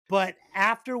 But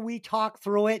after we talk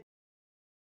through it,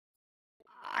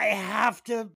 I have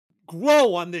to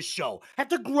grow on this show. I have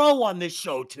to grow on this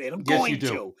show today. I'm going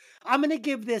to. I'm going to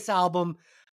give this album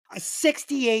a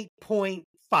 68.5.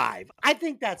 I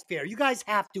think that's fair. You guys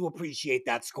have to appreciate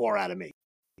that score out of me.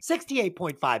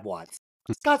 68.5 watts.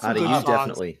 It's got some good songs.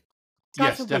 Definitely.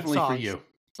 Yes, definitely for you.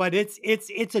 But it's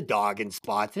a dog in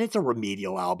spots, and it's a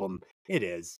remedial album. It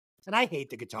is. And I hate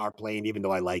the guitar playing, even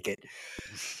though I like it.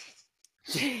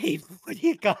 Dave, what do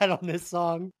you got on this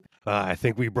song? I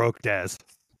think we broke Des.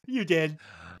 You did.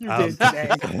 You did today.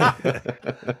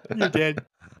 You did.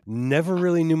 Never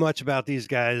really knew much about these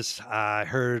guys. I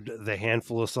heard the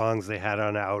handful of songs they had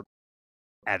on out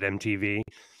at MTV,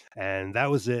 and that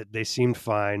was it. They seemed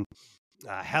fine.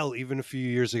 Hell, even a few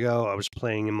years ago, I was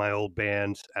playing in my old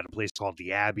band at a place called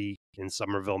The Abbey in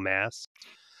Somerville, Mass.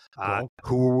 Cool.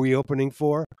 Who were we opening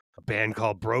for? A band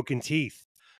called Broken Teeth.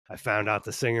 I found out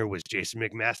the singer was Jason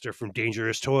McMaster from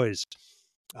Dangerous Toys.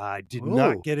 I did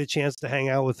not get a chance to hang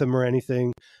out with him or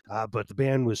anything, but the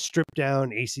band was stripped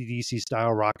down, AC/DC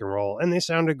style rock and roll, and they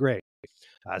sounded great.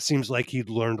 Seems like he'd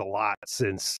learned a lot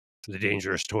since the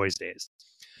Dangerous Toys days.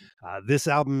 This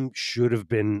album should have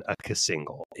been a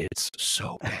single. It's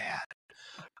so bad.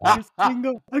 A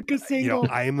single.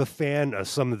 I am a fan of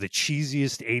some of the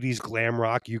cheesiest 80s glam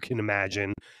rock you can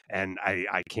imagine, and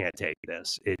I can't take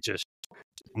this. It just,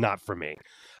 not for me.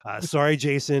 Sorry,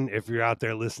 Jason, if you're out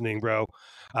there listening, bro.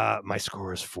 My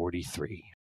score is 43.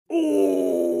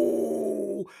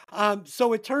 Oh,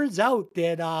 so it turns out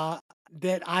that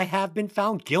that I have been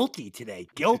found guilty today.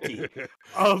 Guilty.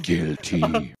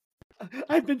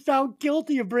 I've been found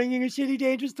guilty of bringing a Shitty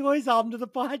Dangerous Toys album to the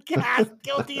podcast.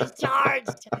 Guilty as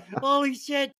charged. Holy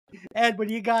shit. Ed, what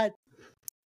do you got?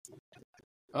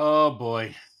 Oh,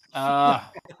 boy.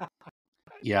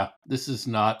 Yeah, this is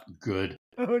not good.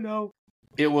 Oh, no.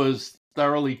 It was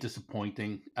thoroughly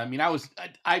disappointing. I mean,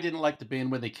 I didn't like the band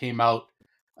when they came out.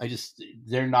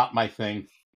 they're not my thing.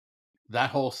 That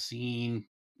whole scene,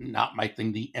 not my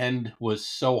thing. The end was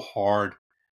so hard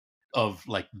of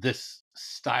like this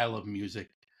style of music.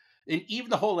 And even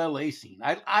the whole LA scene.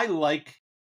 I like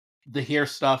the hair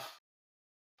stuff.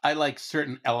 I like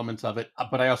certain elements of it,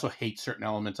 but I also hate certain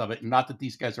elements of it. Not that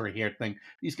these guys are a hair thing.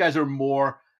 These guys are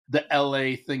more the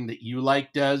LA thing that you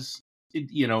like does,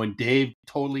 and Dave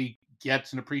totally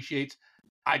gets and appreciates.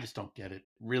 I just don't get it.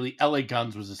 Really, LA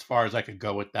Guns was as far as I could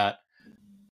go with that.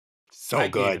 So I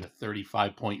good. gave it a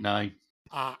 35.9.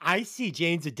 I see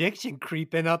Jane's Addiction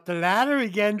creeping up the ladder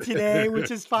again today,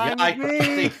 which is fine with I me.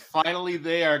 think finally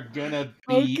they are gonna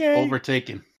be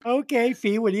overtaken. Okay,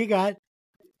 Fee, what do you got?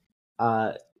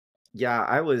 Yeah,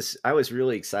 I was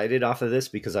really excited off of this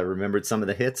because I remembered some of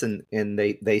the hits and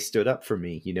they stood up for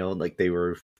me, like they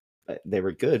were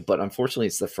good, but unfortunately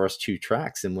it's the first two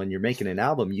tracks, and when you're making an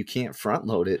album you can't front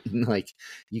load it, and like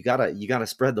you gotta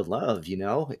spread the love,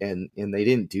 and they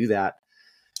didn't do that,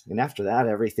 and after that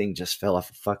everything just fell off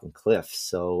a fucking cliff.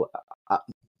 So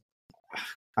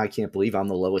I can't believe I'm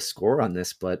the lowest score on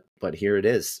this, but here it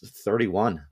is,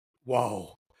 31.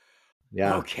 Whoa.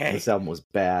 Yeah. Okay. This album was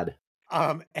bad.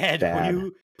 Ed, will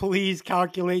you please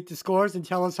calculate the scores and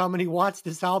tell us how many watts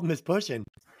this album is pushing?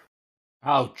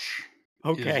 Ouch.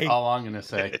 Okay. Is all I'm going to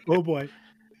say. Oh, boy.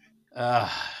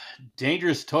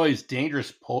 Dangerous Toys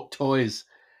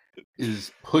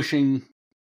is pushing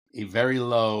a very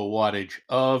low wattage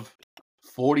of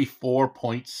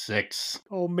 44.6.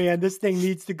 Oh, man, this thing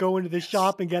needs to go into the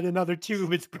shop and get another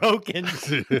tube. It's broken.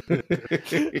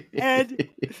 Ed,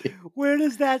 where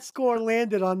does that score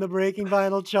landed on the Breaking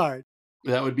Vinyl chart?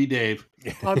 That would be Dave.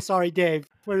 I'm sorry, Dave.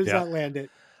 Where does that land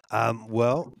it?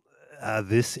 Well,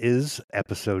 this is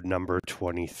episode number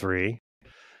 23.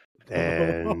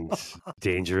 And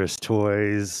Dangerous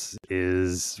Toys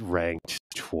is ranked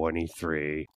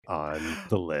 23 on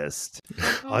the list.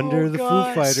 Under the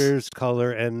Foo Fighters,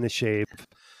 Color and the Shape.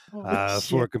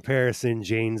 For comparison,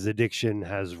 Jane's Addiction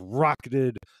has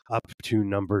rocketed up to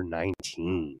number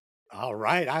 19. All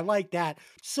right. I like that.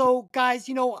 So, guys,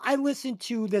 I listened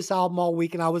to this album all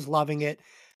week and I was loving it.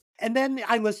 And then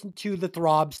I listened to the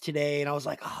Throbs today and I was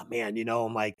like, oh, man,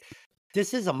 I'm like,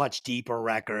 this is a much deeper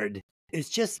record. It's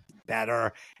just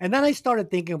better. And then I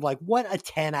started thinking of like what a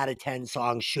 10 out of 10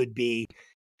 song should be.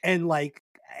 And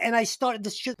I started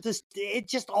it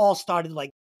just all started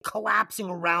like collapsing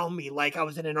around me. Like I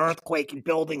was in an earthquake and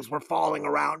buildings were falling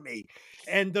around me.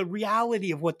 And the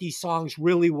reality of what these songs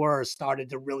really were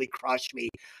started to really crush me.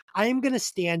 I am going to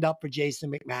stand up for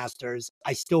Jason McMasters.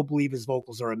 I still believe his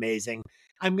vocals are amazing.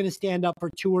 I'm going to stand up for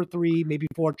 2 or 3, maybe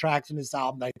 4 tracks in this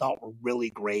album that I thought were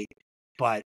really great,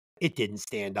 but it didn't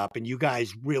stand up. And you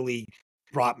guys really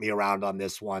brought me around on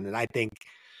this one. And I think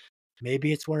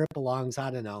maybe it's where it belongs.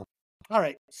 I don't know. All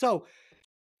right. So,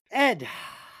 Ed,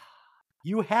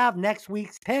 you have next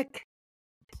week's pick.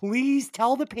 Please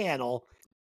tell the panel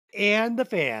and the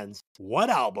fans what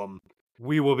album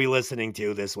we will be listening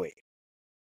to this week.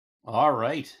 All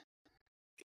right.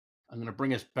 I'm going to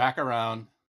bring us back around,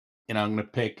 and I'm going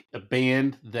to pick a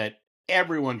band that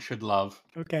everyone should love.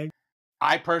 Okay.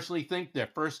 I personally think their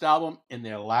first album and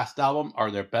their last album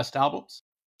are their best albums.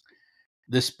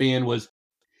 This band was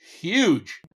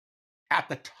huge at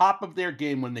the top of their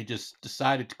game when they just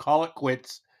decided to call it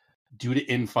quits due to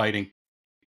infighting.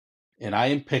 And I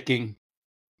am picking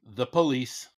The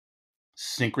Police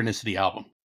Synchronicity album.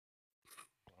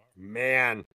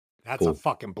 Man, that's a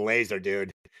fucking blazer,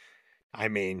 dude. I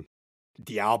mean,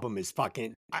 the album is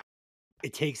fucking,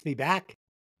 it takes me back.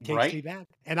 Takes me back.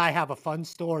 And I have a fun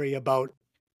story about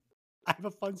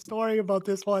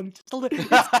this one. It's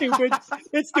stupid.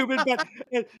 It's stupid, but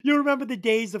you remember the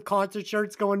days of concert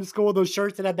shirts going to school, those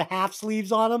shirts that had the half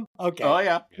sleeves on them? Okay. Oh,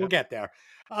 yeah. We'll get there.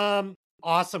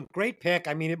 Awesome. Great pick.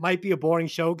 I mean, it might be a boring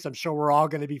show because I'm sure we're all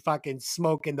going to be fucking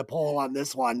smoking the pole on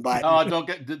this one, but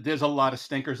there's a lot of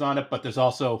stinkers on it, but there's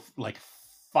also like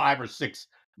 5 or 6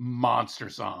 monster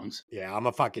songs. Yeah, I'm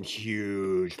a fucking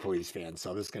huge Police fan,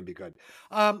 so this is going to be good.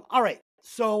 All right.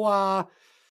 So,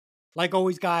 like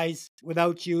always, guys,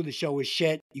 without you, the show is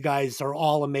shit. You guys are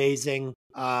all amazing.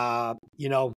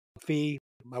 Fee,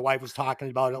 my wife was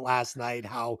talking about it last night,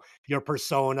 how your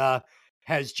persona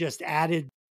has just added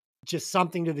just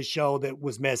something to the show that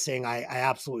was missing. I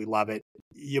absolutely love it.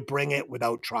 You bring it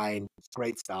without trying. It's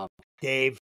great stuff.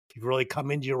 Dave, you've really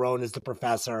come into your own as the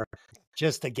professor.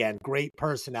 Just again, great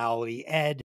personality.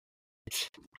 Ed,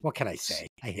 what can I say?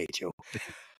 I hate you.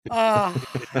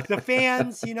 The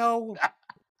fans,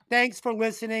 thanks for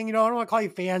listening. I don't want to call you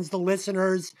fans, the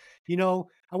listeners. I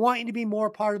want you to be more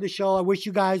part of the show. I wish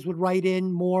you guys would write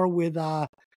in more with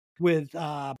with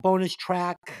bonus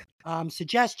track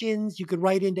suggestions. You could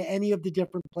write into any of the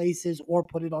different places or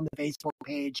put it on the Facebook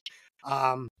page.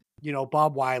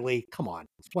 Bob Wiley, come on.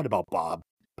 What about Bob?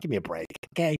 Give me a break.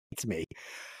 Okay, it's me.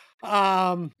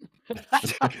 Don't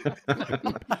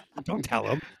tell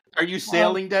him. Are you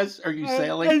sailing, Des? Are you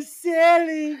sailing? I'm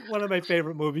sailing. One of my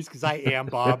favorite movies because I am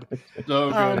Bob.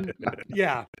 So good.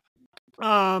 Yeah.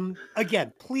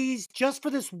 Again, please, just for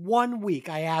this 1 week,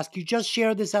 I ask you, just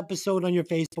share this episode on your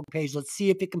Facebook page. Let's see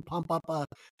if it can pump up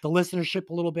the listenership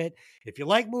a little bit. If you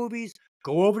like movies,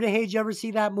 go over to Hey, Did You Ever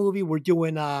See That Movie? We're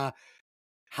doing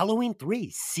Halloween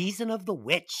 3, Season of the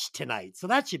Witch tonight. So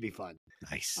that should be fun.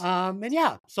 Nice. And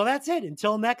yeah, so that's it.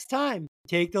 Until next time,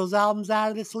 take those albums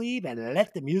out of the sleeve and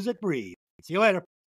let the music breathe. See you later.